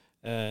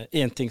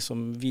 En ting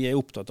som vi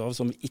opptatt av,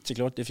 som vi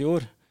ikke klarte I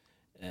fjor,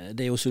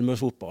 det jo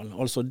Sunnmørsfotballen.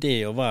 Altså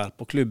det å være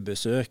på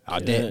klubbbesøk. Ja,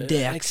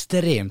 det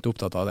ekstremt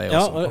opptatt av det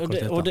også.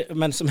 Ja,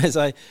 men som jeg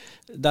sier,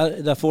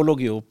 der forelå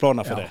jo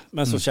planer for det.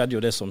 Men så skjedde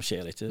jo det som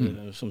skjer, ikke?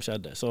 Som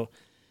skjedde. Så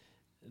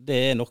det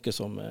noe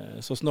som,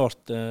 så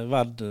snart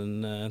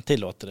verden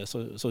tillater det,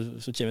 så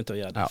kommer vi til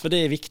å gjøre det. For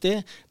det viktig.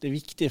 Det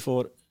viktig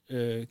for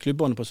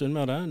klubbene på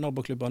Sunnmøre,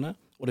 naboklubbene,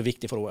 og det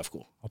viktig for OFK.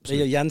 Absolutt.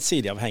 Det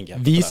gjensidig avhengig.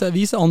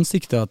 Vise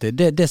ansiktet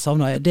til. Det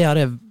savner jeg.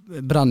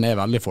 Det brenner jeg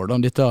veldig for.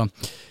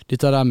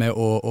 Dette der med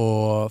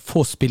å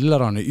få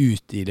spillerne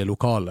ut I det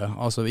lokale.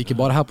 Altså ikke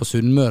bare her på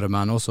Sunnmøre,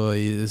 men også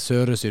I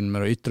Søre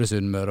Sunnmøre, og Ytre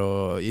Sunnmøre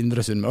og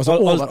Indre Sunnmøre.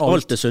 Altså,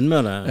 alt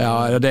Sunnmøre.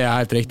 Ja, det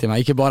helt riktig.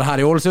 Men ikke bare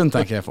her I Ålesund,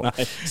 tenker jeg for.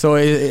 Så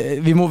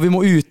vi må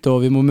ut,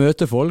 og vi må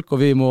møte folk,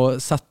 og vi må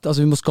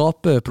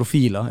skape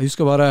profiler. Jeg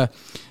husker bare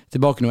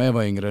tilbake når jeg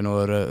var yngre,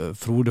 når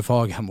Frode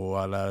Fagermo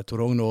eller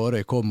Tor Ogne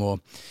Aarøy kom og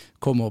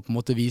på en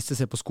måte viste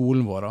seg på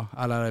skolen vår,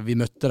 eller vi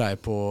møtte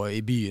dem I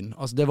byen.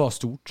 Altså det var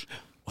stort,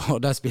 og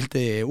de spilte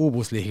I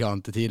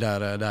Obos-ligaen til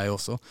tidligere der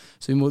også.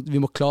 Så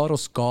vi må klare å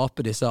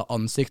skape disse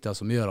ansiktene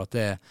som gjør at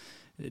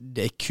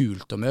det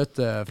kult å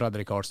møte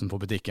Fredrik Karlsen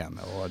på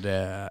butikken. Og det,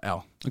 ja.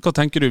 Hva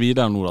tenker du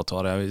videre nå da,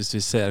 Tarjei, hvis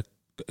vi ser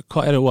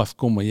hva det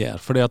OFK må gjøre?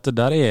 Fordi at det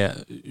der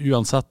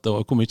uansett,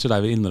 og hvor mye de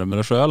vil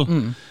innrømme det selv,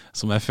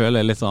 som jeg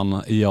føler litt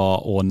sånn ja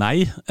og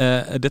nei,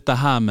 dette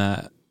her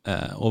med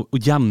å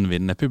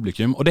gjenvinne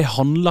publikum, og det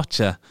handler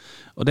ikke,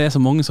 og det så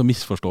mange som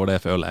misforstår det,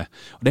 føler jeg,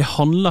 og det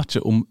handler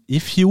ikke om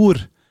I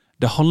fjor,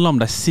 det handler om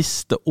de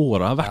siste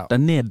årene, har vært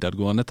en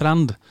nedadgående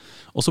trend,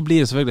 og så blir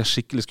det selvfølgelig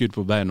skikkelig skudd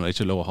på bein, og det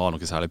ikke lov å ha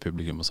noe særlig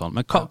publikum og sånn,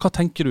 men hva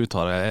tenker du,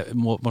 Tarjei,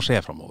 må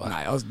skje fremover?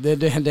 Nei, altså,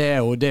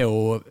 det jo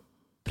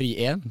Pri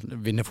 1,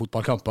 vinne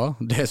fotballkamper,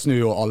 det snur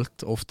jo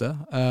alt ofte,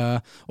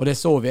 og det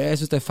så vi, jeg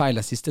synes det feil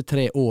de siste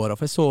 3 årene,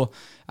 for jeg så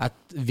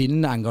et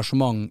vinnende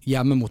engasjement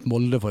hjemme mot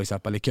Molde for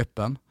eksempel I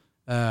cupen.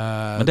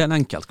 Men det en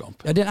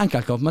enkeltkamp? Ja, det en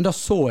enkeltkamp, men da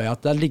så jeg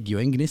at der ligger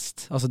jo en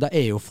gnist, altså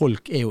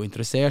folk jo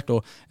interessert,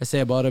 og jeg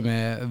ser bare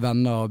med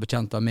venner og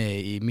bekjenter med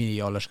I min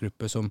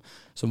aldersgruppe som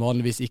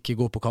vanligvis ikke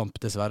går på kamp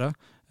dessverre,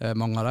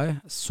 mange av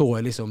dem, så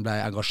jeg liksom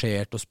ble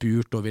engasjert og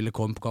spurt og ville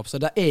komme på kamp,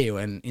 så det jo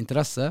en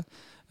interesse.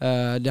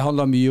 Det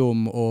handler mye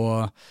om å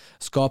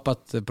skape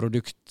et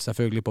produkt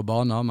selvfølgelig på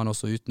banen, men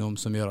også utenom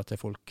som gjør at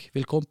folk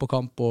vil komme på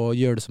kamp og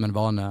gjøre det som en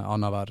vane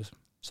annenhver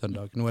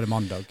søndag. Nå det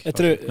mandag. Jeg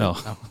tror,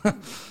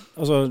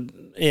 altså,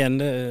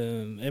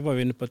 jeg var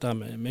jo inne på dette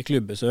med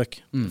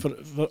klubbbesøk.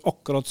 For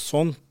akkurat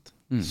sånn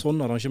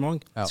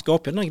arrangement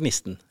skaper den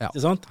gnisten.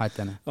 Ikke sant? Helt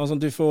enig. Altså,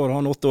 du får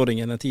han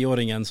 8-åringen eller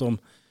 10-åringen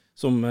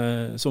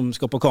som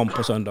skal på kamp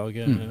på søndag,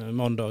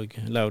 mandag,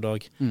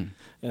 lørdag.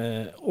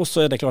 Og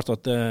så det klart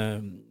at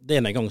det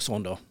en gang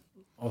sånn da,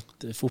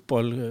 at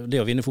det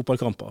å vinne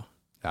fotballkamper,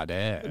 Ja,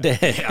 det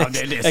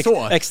er så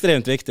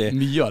ekstremt viktig.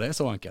 Mye av det er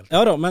så enkelt.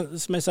 Ja da, men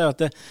som jeg sier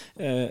at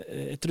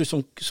jeg tror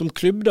som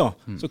klubb da,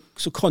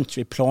 så kan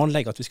ikke vi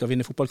planlegge at vi skal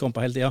vinne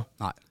fotballkamper hele tiden.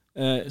 Nei.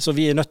 Så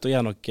vi er nødt til å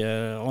gjøre noe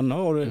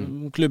annet,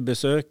 og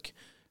klubbesøk,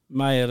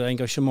 mer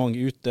engasjement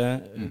ute,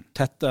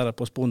 tettere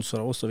på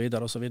sponsorer og så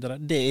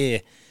videre. Det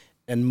er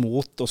en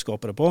måte å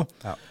skape det på,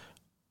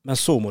 men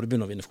så må du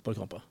begynne å vinne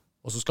fotballkamper.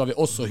 Og så skal vi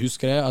også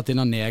huske det at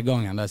denne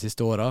nedgangen de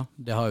siste årene,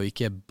 det har jo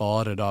ikke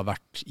bare da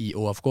vært i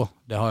ÅFK.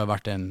 Det har jo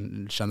vært en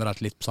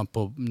generelt litt sånn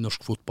på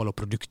norsk fotball og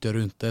produkter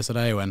rundt det, så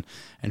det er jo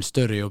en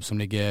større jobb som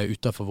ligger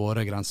utenfor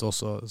våre grenser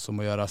også, som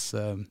må gjøres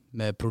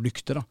med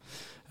produkter da.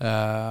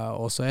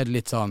 Og så er det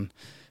litt sånn,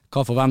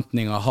 hva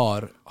forventninger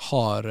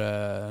har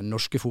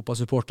norske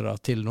fotballsupportere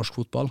til norsk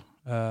fotball?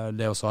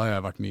 Det også har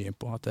jeg vært mye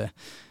på, at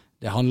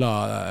det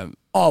handler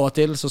av og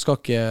til, så skal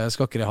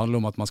ikke det handle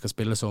om at man skal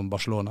spille som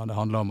Barcelona. Det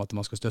handler om at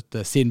man skal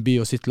støtte sin by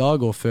og sitt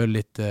lag og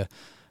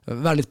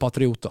være litt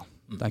patrioter,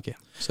 tenker jeg.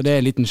 Så det er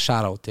en liten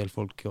shout-out til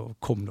folk, og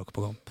kom dere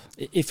på kamp.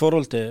 I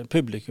forhold til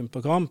publikum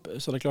på kamp,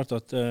 så er det klart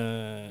at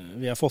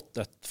vi har fått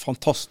et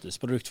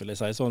fantastisk produkt, vil jeg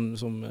si, sånn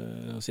som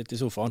å sitte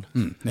i sofaen.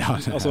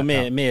 Altså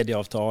med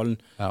medieavtalen,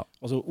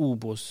 altså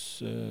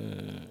Obos,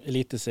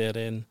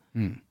 Eliteserien,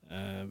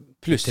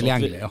 pluss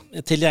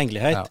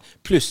tilgjengelighet,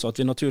 pluss at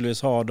vi naturligvis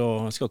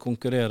skal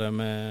konkurrere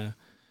med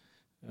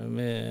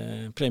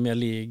Premier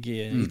League,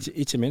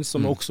 ikke minst,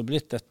 som også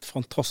blitt et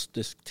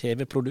fantastisk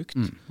TV-produkt.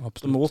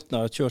 Så måten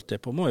jeg har kjørt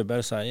det på, må jeg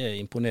bare si, er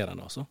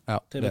imponerende. Altså.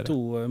 TV2,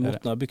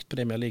 måten jeg har bygd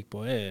Premier League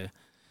på,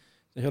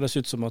 det høres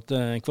ut som at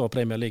hver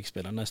Premier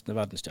League-spiller nesten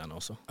er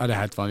verdensstjerne. Altså. Ja, det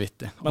er helt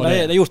vanvittig. Men de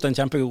har gjort en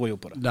kjempegod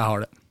jobb på det. Det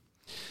har det.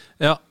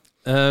 Ja,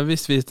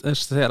 hvis vi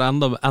ser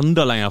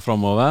enda lenger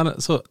fremover,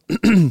 så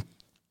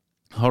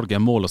har dere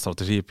en mål- og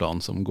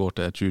strategiplan som går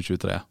til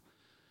 2023.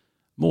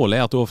 Målet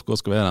er at ÅFK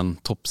skal være en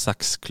topp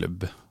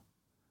 6-klubb.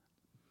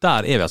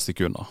 Der er vi et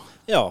stykke unna.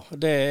 Ja,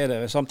 det er det.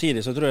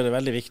 Samtidig så tror jeg det er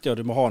veldig viktig at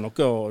du må ha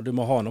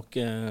noe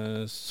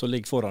som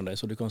ligger foran deg,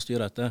 så du kan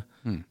styre etter.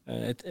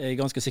 Jeg er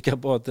ganske sikker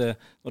på at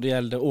når det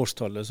gjelder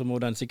årstallet, så må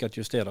den sikkert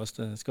justeres.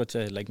 Det skal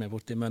ikke jeg legge meg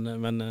bort i,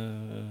 men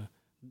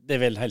det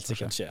vil helt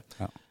sikkert skje.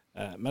 Ja.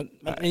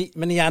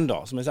 Men igjen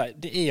da, som jeg sier,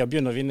 det er å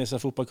begynne å vinne seg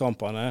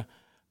fotballkampene,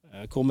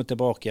 komme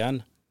tilbake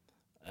igjen,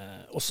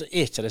 og så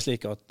er ikke det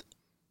slik at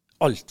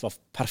alt var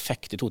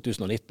perfekt i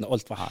 2019,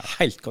 alt var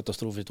helt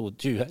katastrofe i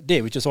 2020. Det er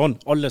jo ikke sånn.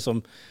 Alle som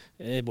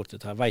er borte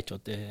her vet jo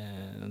at det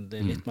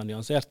er litt mer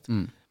nyansert.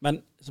 Men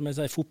som jeg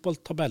sier,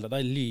 fotballtabeller, de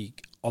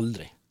lyger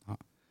aldri.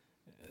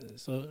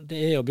 Så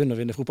det er å begynne å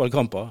vinne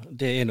fotballkamper,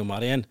 det er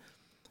nummer 1.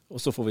 Og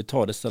så får vi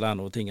ta disse der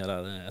noen ting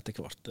der etter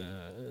hvert.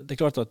 Det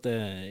er klart at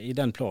i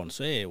den planen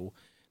så er jo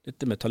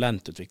dette med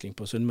talentutvikling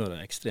på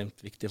Sunnmøre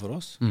ekstremt viktig for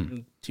oss.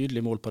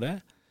 Tydelig mål på det.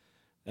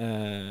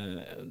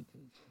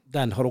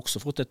 Den har også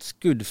fått et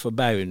skudd for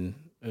bauen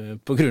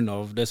på grunn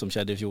av det som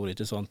skjedde i fjor,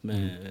 ikke sant,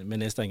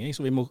 med nedstenging.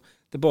 Så vi må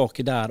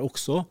tilbake der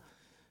også.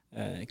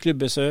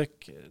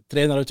 Klubbesøk,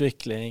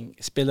 trenerutvikling,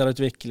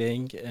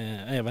 spillerutvikling.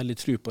 Jeg er veldig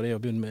tro på det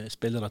å begynne med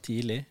spillere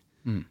tidlig.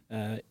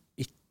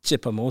 Ikke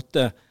på en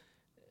måte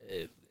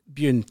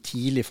begynn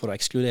tidlig for å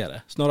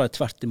ekskludere. Snarere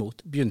tvert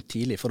imot. Begynn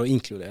tidlig for å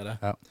inkludere.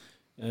 Ja.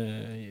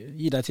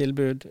 Gi deg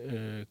tilbud.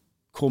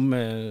 Komme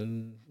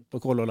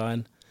på Color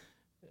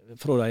Line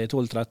fra deg i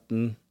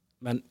 12-13.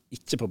 Men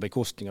ikke på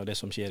bekostning av det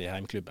som skjer i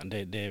heimklubben.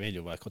 Det vil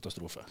jo være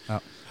katastrofe. Ja.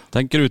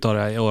 Tenker du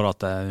i år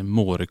at det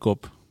må rykke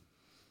opp?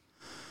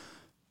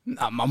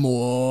 Nei, man må,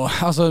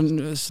 altså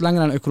så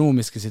lenge den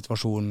økonomiske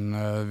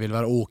situasjonen vil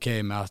være ok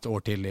med et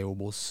år til i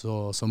Obos,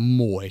 så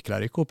må ikke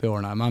det rykke opp i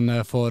årene.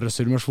 Men for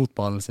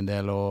Sunnmørsfotballen sin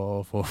del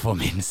og for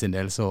min sin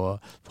del, så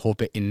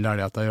håper jeg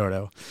inderlig at de gjør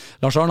det.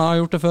 Lars Arne har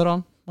gjort det før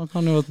han. Man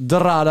kan jo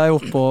dra deg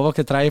opp på, var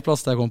ikke 3.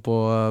 plass de kom på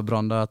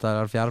Brann,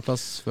 etter 4.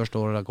 plass første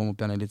året de kom opp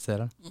igjen i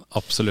Eliteserien.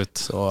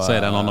 Absolutt, så er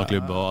det en annen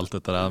klubb og alt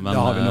dette der,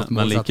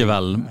 men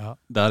likevel,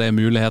 der er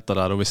muligheter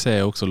der, og vi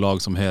ser jo også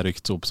lag som har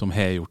rykt opp, som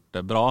har gjort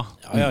det bra.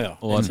 Ja.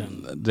 Og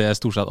det er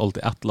stort sett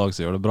alltid ett lag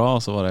som gjør det bra,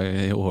 så var det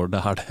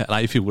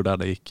i fjor der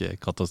det gikk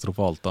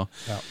katastrofalt da.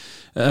 Ja.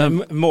 En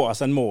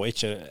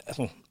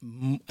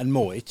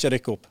må ikke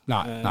rykke opp.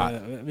 Nei.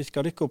 Vi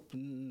skal rykke opp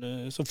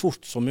så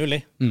fort som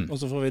mulig, og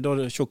så får vi da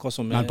se hva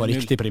som men på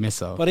riktige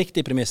premisser. På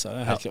riktige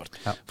premisser, helt klart.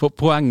 Ja. For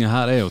poenget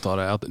her er jo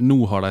at nå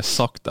har de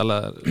sagt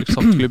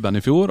klubben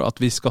i fjor at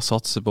vi skal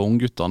satse på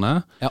ungguttene,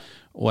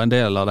 og en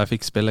del av de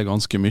fikk spille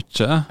ganske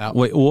mye,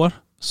 og i år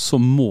så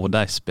må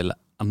de spille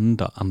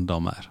enda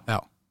mer.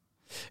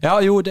 Ja,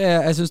 jo,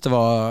 jeg synes det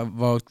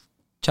var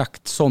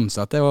kjekt sånn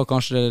sett. Det var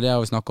kanskje det jeg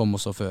har snakket om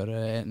også før.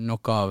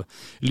 Noe av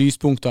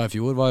lyspunkter i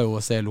fjor var jo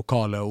å se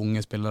lokale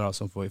unge spillere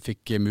som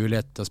fikk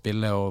mulighet til å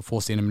spille og få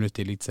sine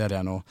minutter i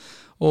Eliteserien,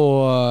 og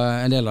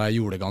en del av dem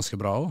gjorde det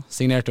ganske bra også.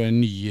 Signerte en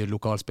ny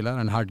lokalspiller,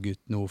 en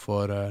herdgutt nå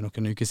for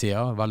noen uker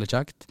siden, veldig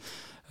kjekt.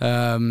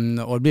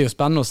 Og det blir jo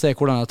spennende å se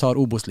hvordan de tar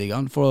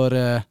Obos-ligaen, for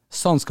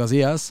sånn skal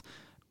sies,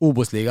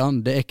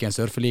 Obos-ligaen, det ikke en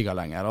surfeliga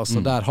lenger.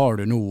 Altså der har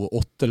du nå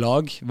 8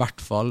 lag, I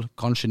hvert fall,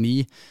 kanskje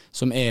 9,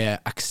 som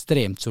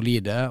ekstremt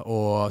solide,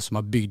 og som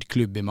har bygd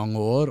klubb I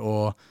mange år,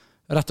 og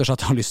rett og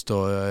slett har lyst til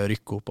å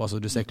rykke opp. Altså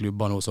du ser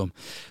klubber nå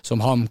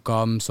som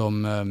HamKam,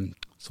 som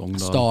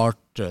Sogndal.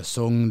 Start,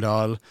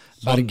 Sogndal,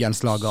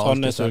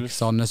 Bergenslaget,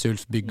 Sandnes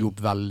Ulf bygger opp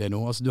veldig nå.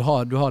 Altså du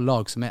har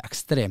lag som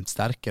ekstremt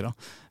sterke da.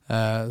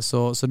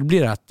 Så det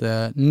blir et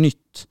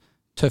nytt,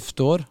 tøft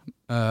år,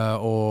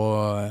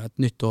 og et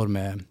nytt år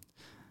med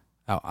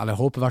eller jeg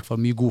håper I hvert fall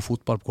mye god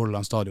fotball på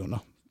Kolland stadion da.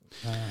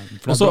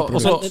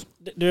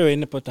 Du jo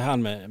inne på dette her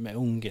med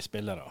unge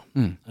spillere.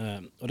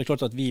 Og det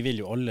klart at vi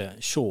vil jo alle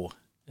se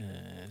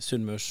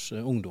Sunnmørs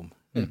ungdom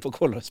på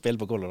Kolland, spille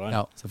på Kolland.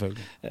 Ja,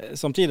 selvfølgelig.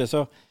 Samtidig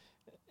så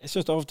jeg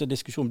synes av og til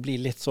diskusjonen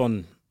blir litt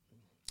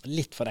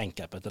for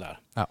enkel på dette der.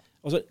 Ja.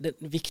 Altså,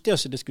 den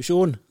viktigste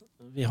diskusjonen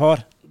vi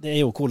har, det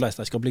jo hvordan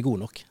de skal bli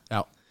gode nok.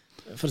 Ja.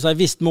 For å si,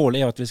 visst mål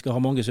at vi skal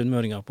ha mange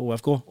sunnmøringer på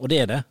OFK, og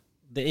det det.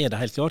 Det det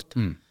helt klart.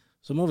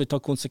 Så må vi ta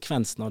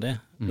konsekvensen av det.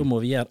 Da må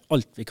vi gjøre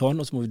alt vi kan,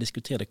 og så må vi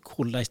diskutere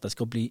hvordan de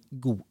skal bli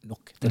gode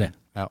nok til det.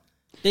 Ja.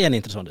 Det en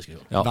interessant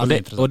diskusjon. Ja,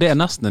 og det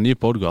nesten en ny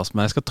podcast,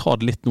 men jeg skal ta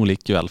det litt nå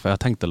likevel, for jeg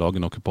har tenkt å lage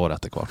noe på det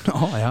etter hvert.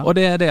 Og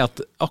det det at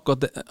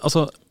akkurat det,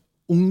 altså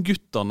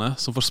ungguttene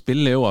som får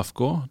spille I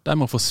OFK, de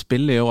må få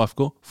spille I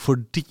OFK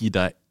fordi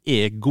de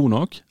gode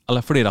nok,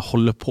 eller fordi de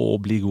holder på å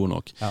bli gode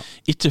nok. Ja.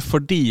 Ikke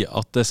fordi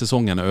at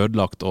sesongen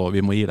ødelagt, og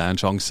vi må gi dem en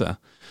sjanse.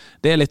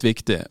 Det litt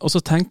viktig. Og så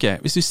tenker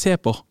jeg, hvis vi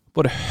ser på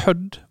både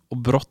Hødd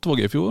og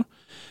Brattvåg I fjor,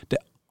 det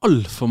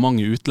alt for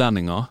mange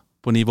utlendinger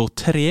på nivå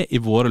 3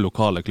 I våre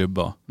lokale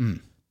klubber.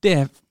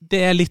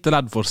 Det litt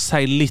redd for å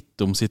si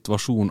litt om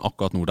situasjonen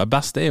akkurat nå. Det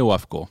beste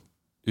OFK,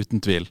 uten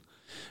tvil.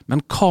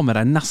 Men hva med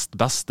de nest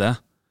beste?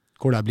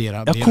 Hvor blir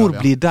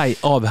de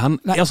av hen?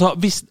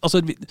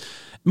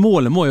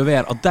 Målet må jo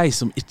være at de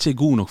som ikke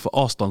gode nok for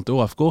avstand til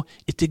OFK,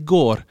 ikke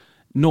går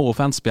no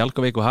offense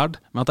Bjelkavik og Herd,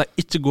 men at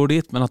de ikke går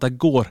dit, men at de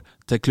går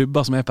til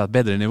klubber som på et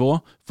bedre nivå,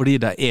 fordi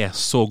de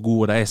så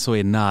gode, de så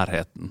I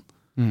nærheten.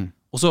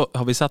 Og så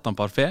har vi sett han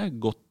Parfait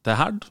gått til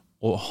Herd,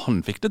 og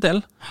han fikk det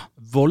til.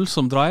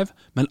 Voldsom drive,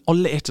 men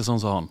alle ikke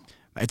sånn som han.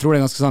 Jeg tror det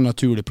en ganske sånn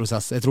naturlig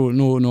prosess. Jeg tror,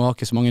 nå har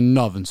ikke så mange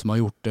navn som har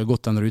gjort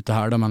gått den rute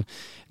her, da, men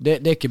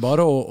det ikke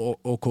bare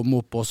å komme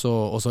opp og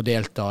så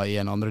delta I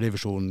en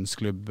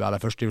andredivisjonsklubb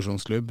eller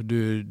førstedivisjonsklubb.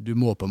 Du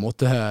må på en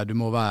måte du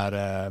må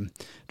være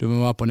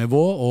på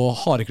nivå, og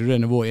har ikke du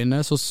det nivået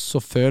inne,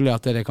 så føler jeg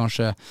at det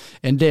kanskje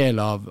en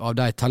del av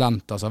de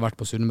talentene som har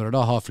vært på Sunnmøre,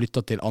 da har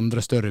flyttet til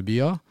andre større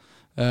byer,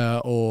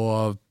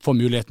 og få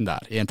muligheten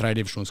der I en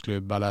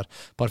tredjedivisjonsklubb, eller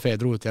Parfait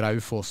dro til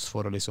Raufoss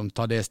for å liksom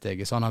ta det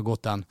steget, så han har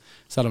gått den,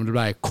 selv om det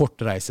ble en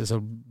kort reise, så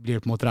blir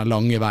det på en måte den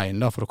lange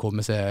veien da, for å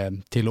komme seg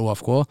til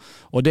OFK,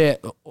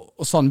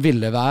 og sånn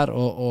vil det være,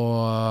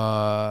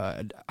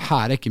 og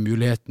her ikke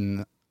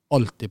muligheten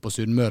alltid på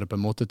Sunnmøre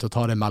på en måte til å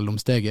ta det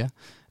mellomsteget,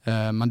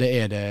 men det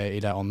det I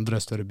de andre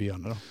større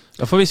byene da.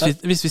 Ja, for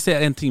hvis vi ser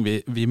en ting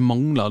vi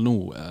mangler nå,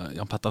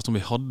 Jan Petter, som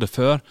vi hadde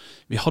før,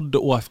 vi hadde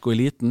OFK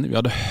Eliten, vi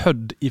hadde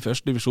Hødd I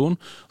første divisjon,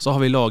 så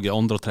har vi laget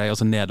andre og tredje,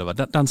 altså nedover.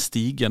 Den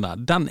stigen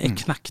der, den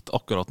knekt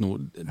akkurat nå.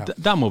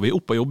 Der må vi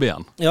opp og jobbe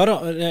igjen. Ja da,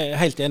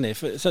 jeg helt enig.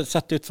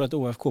 Sett ut fra et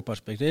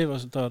OFK-perspektiv, og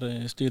så tar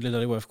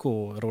styrleder I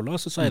OFK-rollen,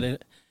 så sier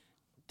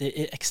det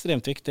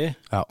ekstremt viktig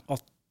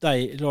at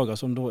de lagene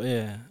som da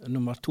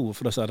nummer 2,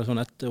 for da det sånn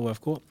etter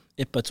OFK,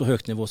 på et så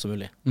høyt nivå som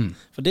mulig.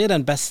 For det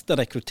den beste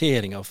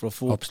rekrutteringen for å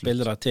få opp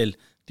spillere til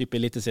type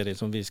eliteserien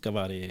som vi skal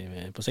være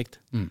I på sikt.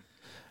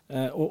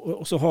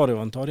 Og så har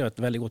jo Tarjei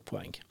et veldig godt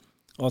poeng.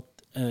 At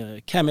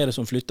hvem det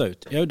som flytter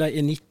ut? Ja,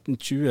 de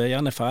 19-20,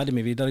 gjerne ferdig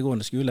med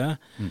videregående skole.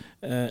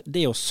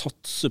 Det å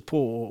satse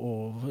på,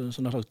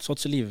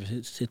 satse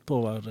livet sitt på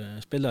å være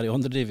spiller I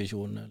andre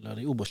divisjon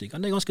eller I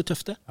Obos-ligaen, det ganske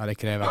tøft det. Ja, det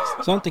kreves.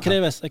 Sånn, det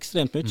kreves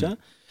ekstremt mye.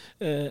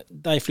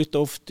 De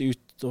flytter ofte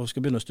ut og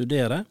skal begynne å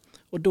studere,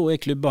 og da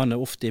klubbene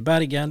ofte I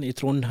Bergen, I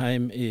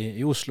Trondheim, I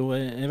Oslo.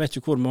 Jeg vet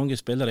ikke hvor mange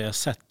spillere jeg har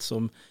sett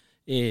som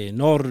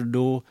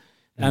Nardo,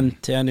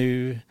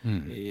 NTNU,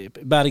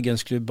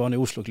 Bergensklubbene,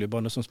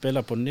 Oslo-klubbene, som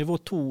spiller på nivå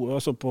 2,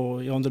 altså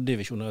I andre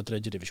divisjon eller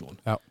tredje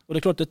divisjon. Ja. Og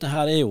det klart, dette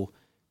her jo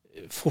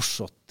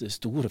fortsatt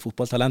store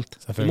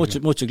fotballtalent. Vi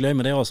må ikke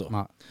glemme det altså.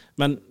 Nei.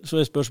 Men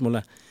så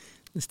spørsmålet,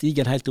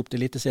 stiger helt opp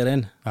til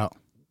eliteserien. Ja.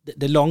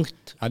 Det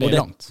langt, ja, det og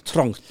langt.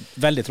 Trangt,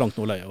 veldig trangt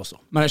nåløye også.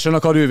 Men jeg skjønner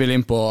hva du vil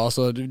inn på.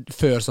 Altså,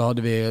 før så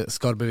hadde vi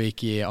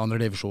Skarbevik I andre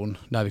divisjon,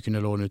 der vi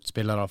kunne låne ut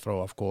spillere fra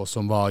AFK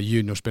som var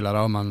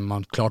juniorspillere, men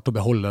man klarte å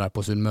beholde dem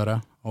på Sunnmøre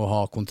og ha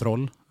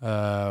kontroll.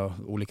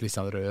 Ole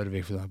Kristian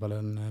Rørvik for eksempel,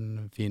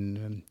 en fin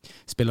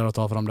spiller å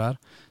ta fram der,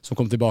 som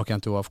kom tilbake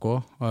igjen til AFK.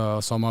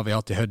 Samme har vi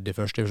hatt I Hødd I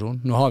første divisjon.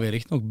 Nå har vi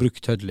riktig nok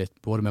brukt Hødd litt,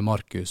 både med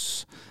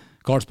Markus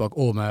Karlsbakk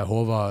og med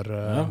Håvard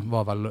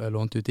var vel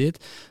lånt ut hit.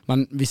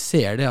 Men vi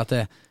ser det at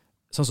det,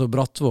 sånn som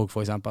Brattvåg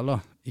for eksempel, da,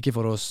 ikke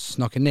for å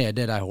snakke ned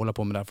det de holder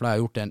på med der, for de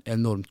har gjort en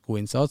enormt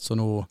god innsats, og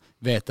nå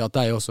vet jeg at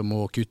de også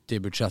må kutte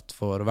I budsjett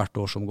for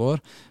hvert år som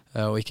går,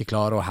 og ikke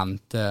klare å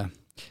hente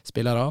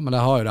spillere, men de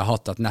har jo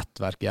hatt et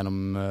nettverk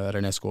gjennom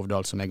René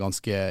Skovdal som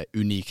ganske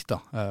unikt da,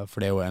 for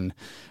det jo en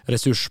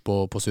ressurs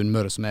på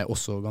Sunnmøre som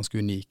også ganske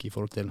unik i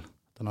forhold til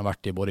den har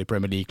vært både i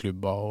Premier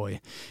League-klubber og i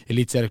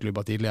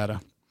elitserieklubber tidligere.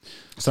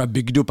 Så de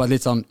bygde opp et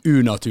litt sånn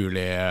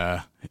unaturlig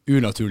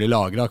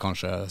lag da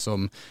kanskje,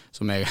 som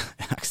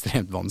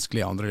ekstremt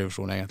vanskelig i andre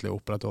divisjon egentlig å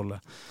opprettholde.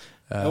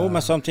 Jo,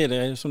 men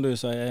samtidig, som du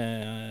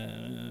sier,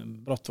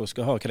 Brattvåg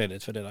skal ha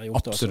kredit for det de har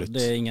gjort. Absolutt. Altså.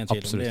 Det ingen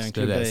tvil om. Det en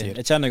klubb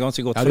jeg kjenner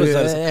ganske godt. Ja, du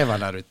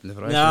vel der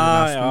utenfor?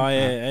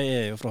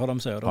 Jeg jo fra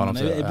Haramsøy.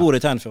 Jeg bor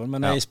i Tennfjord,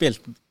 men jeg har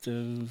spilt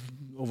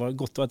over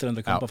godt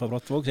 300 kamper for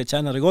Brattvåg, så jeg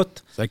kjenner det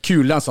godt. Så det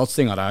kul den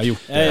satsingen de har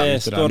gjort.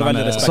 Jeg står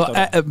veldig respekt av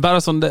det.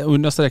 Bare sånn,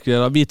 understreker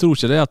det, vi tror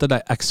ikke det at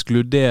de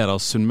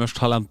ekskluderer Sunnmørs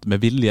talent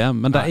med vilje,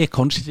 men de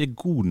kanskje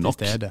ikke gode nok.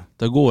 Til stede.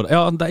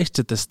 De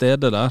ikke til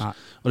stede der. Nei.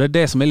 Og det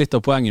det som litt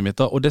av poenget mitt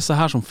da. Og disse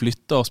her som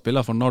flytter og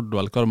spiller for Nardo,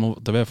 eller hva det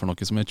måtte være for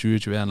noe som 20,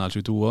 21 eller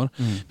 22 år,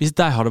 hvis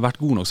de hadde vært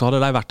gode nok, så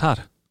hadde de vært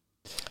her.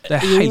 Det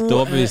helt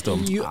overbevist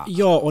om.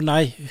 Ja og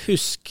nei.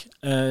 Husk,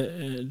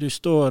 du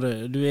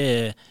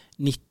er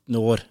 19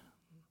 år,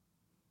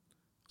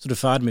 så du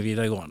ferdig med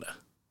videregående.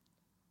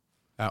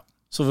 Ja.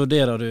 Så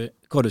vurderer du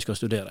hva du skal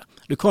studere.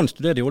 Du kan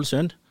studere i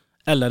Ålesund,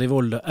 eller i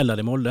Volda,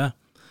 eller i Molde,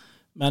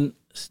 men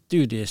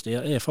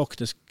studiesteder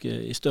faktisk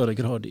i større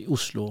grad i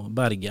Oslo,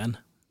 Bergen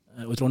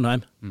og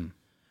Trondheim.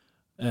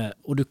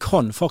 Og du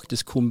kan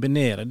faktisk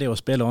kombinere det å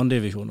spille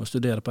andredivisjon og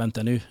studere på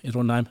NTNU i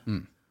Trondheim,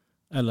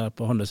 eller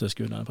på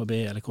Handelshøyskolen, på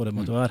BE, eller hva det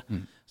måtte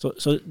være.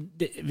 Så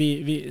det,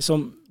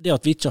 det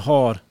at vi ikke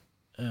har,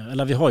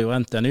 eller vi har jo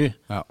NTNU,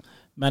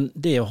 men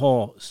det å ha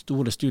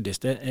store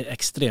studiesteder er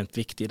ekstremt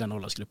viktig i den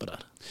aldersgruppa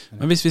der.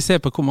 Men hvis vi ser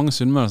på hvor mange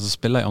sunnmører som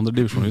spiller i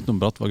andredivisjon utenom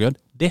Brattvåg,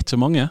 det ikke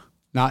mange.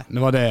 Nei,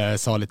 det var det jeg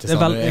sa litt til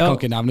Sandra. Jeg kan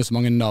ikke nevne så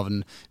mange navn.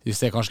 Vi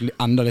ser kanskje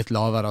enda litt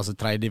lavere, altså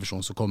 3.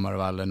 divisjon, så kommer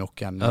det vel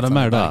noen det er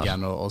mer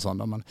Bergen og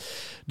sånn da. Men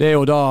det er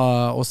jo da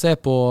å se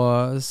på,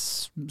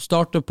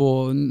 starte på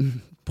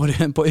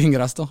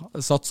yngres da.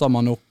 Satser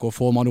man nok og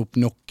får man opp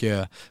nok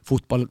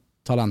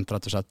fotballtalent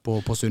rett og slett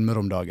på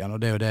Sunnmøre om dagen, og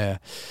det er jo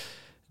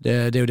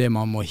det er jo det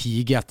man må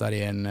hige etter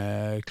i en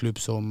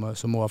klubb som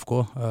ÅFK.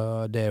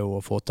 Det er jo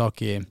å få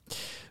tak i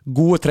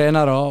gode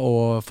trenere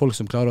og folk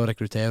som klarer å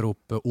rekruttere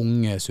opp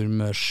unge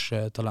Sunnmørs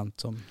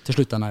talent som til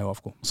slutt er i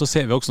ÅFK. Så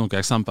ser vi også noen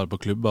eksempler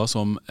på klubber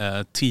som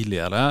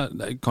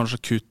tidligere kanskje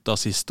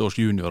kuttet siste års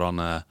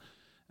juniorene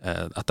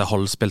etter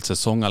halvspilt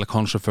sesong, eller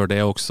kanskje før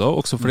det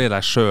også fordi de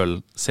selv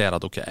ser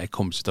at ok, jeg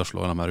kommer ikke til å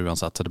slå dem her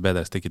uansett, så det er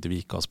bedre jeg stikker til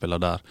Vika og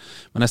spiller der.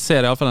 Men jeg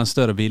ser i alle fall en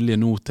større vilje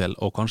nå til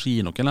å kanskje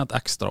gi noen et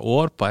ekstra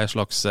år på en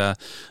slags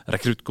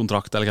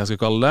rekruttkontrakt, eller hva jeg skal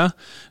kalle det,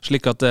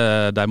 slik at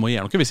de må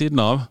gjøre noe ved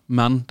siden av,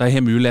 men de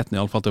har muligheten i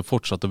alle fall til å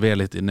fortsette å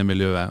være litt inne i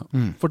miljøet.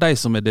 For de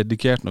som er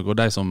dedikert nok,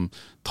 og de som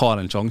tar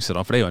en sjanse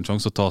da, for det er jo en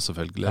sjanse å ta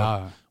selvfølgelig.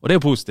 Ja. Og det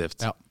er jo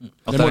positivt. Ja.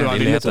 Det må du ha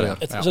vilje til.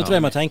 Så tror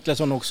jeg man tenker litt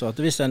sånn også,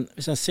 at hvis en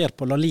ser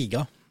på La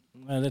Liga,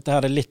 dette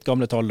her er litt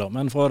gamle tall da,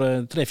 men for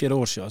 3-4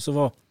 år siden så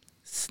var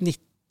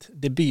snitt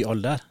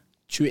debutalder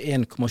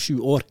 21,7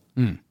 år.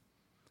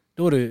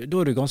 Da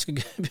er du ganske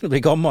begynner å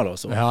bli gammel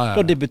altså.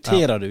 Da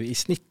debuterer du i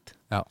snitt.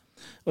 Ja.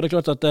 Og det er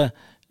klart at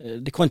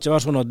det kan ikke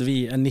være sånn at vi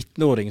en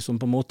 19-åring som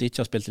på en måte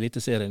ikke har spilt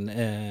Eliteserien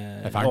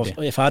er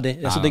ferdig.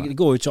 Så det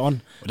går jo ikke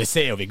an. Og det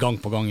ser jo vi gang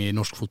på gang i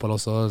norsk fotball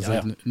også.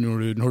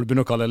 Når du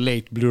begynner å kalle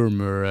late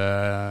bloomer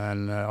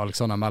en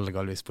Alexander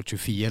Melgalvis på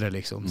 24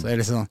 liksom, så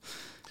er det sånn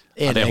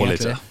det holder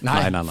ikke.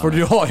 Nei, for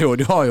du har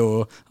jo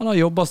han har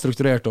jobbet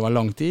strukturert over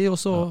lang tid, og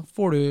så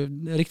får du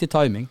riktig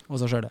timing, og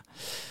så skjer det.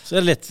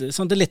 Så er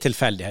det litt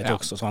tilfeldighet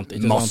også, sant?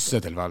 Ikke masse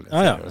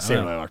tilfeldighet. Det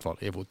ser du i hvert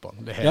fall i fotball.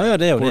 Det er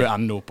det er jo hvor du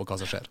ender opp på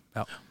hva som skjer.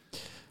 Ja.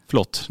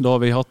 Flott. Da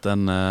har vi hatt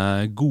en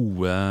god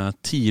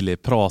tidlig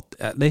prat.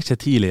 Det er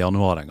ikke tidlig i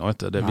januar engang,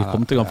 vet du. Vi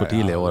kom til gang for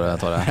tidlig i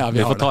året.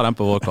 Vi får ta den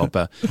på vår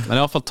kappe. Men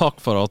i hvert fall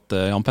takk for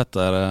at Jan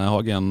Petter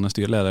Hagen,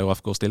 styreleder i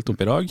ÅFK, stilte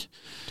opp i dag.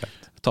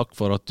 Takk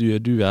for at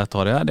du er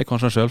Tarjei. Det er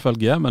kanskje en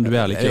selvfølge, men du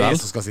er likevel. Det er jeg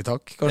som skal si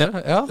takk,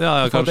 kanskje? Ja,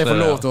 kanskje jeg får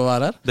lov til å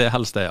være her? Det er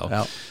helst det, ja.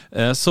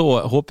 Så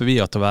håper vi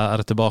at å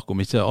være tilbake om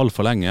ikke alt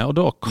for lenge, og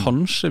da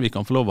kanskje vi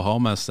kan få lov å ha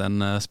med oss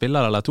en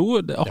spiller eller to.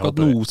 Akkurat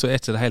nå så er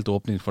ikke det helt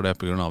åpning for det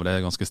på grunn av det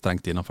er ganske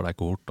strengt innenfor de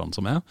kohortene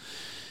som er.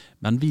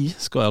 Men vi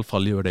skal i alle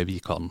fall gjøre det vi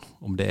kan,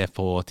 om det er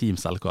på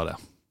Teams eller hva det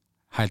er.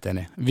 Helt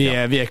enig. Vi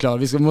er klare.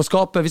 Vi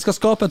skal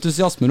skape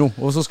entusiasme nå,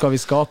 og så skal vi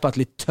skape et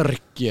litt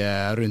trykk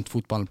rundt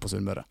fotballen på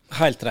Sunnmøre.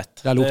 Helt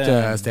rett. Der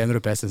lukter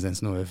Stenerud PC sin,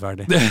 så nå er vi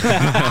ferdig.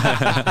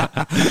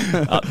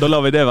 Da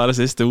lar vi det være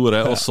siste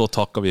ordet, og så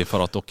takker vi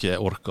for at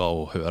dere orker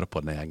å høre på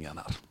denne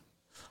gjengen her.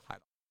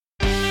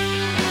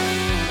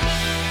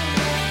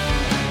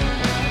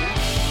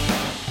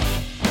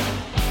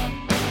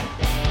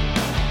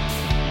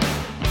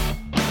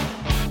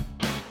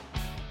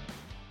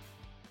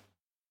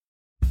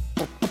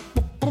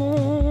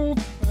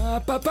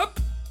 App.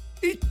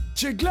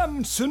 Ikke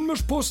glem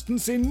Sunnmørsposten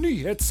sin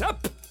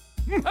nyhetsapp.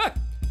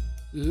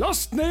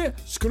 Last ned,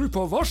 skru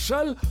på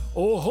varsel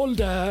og hold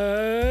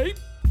deg.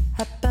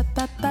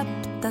 Oppdatert.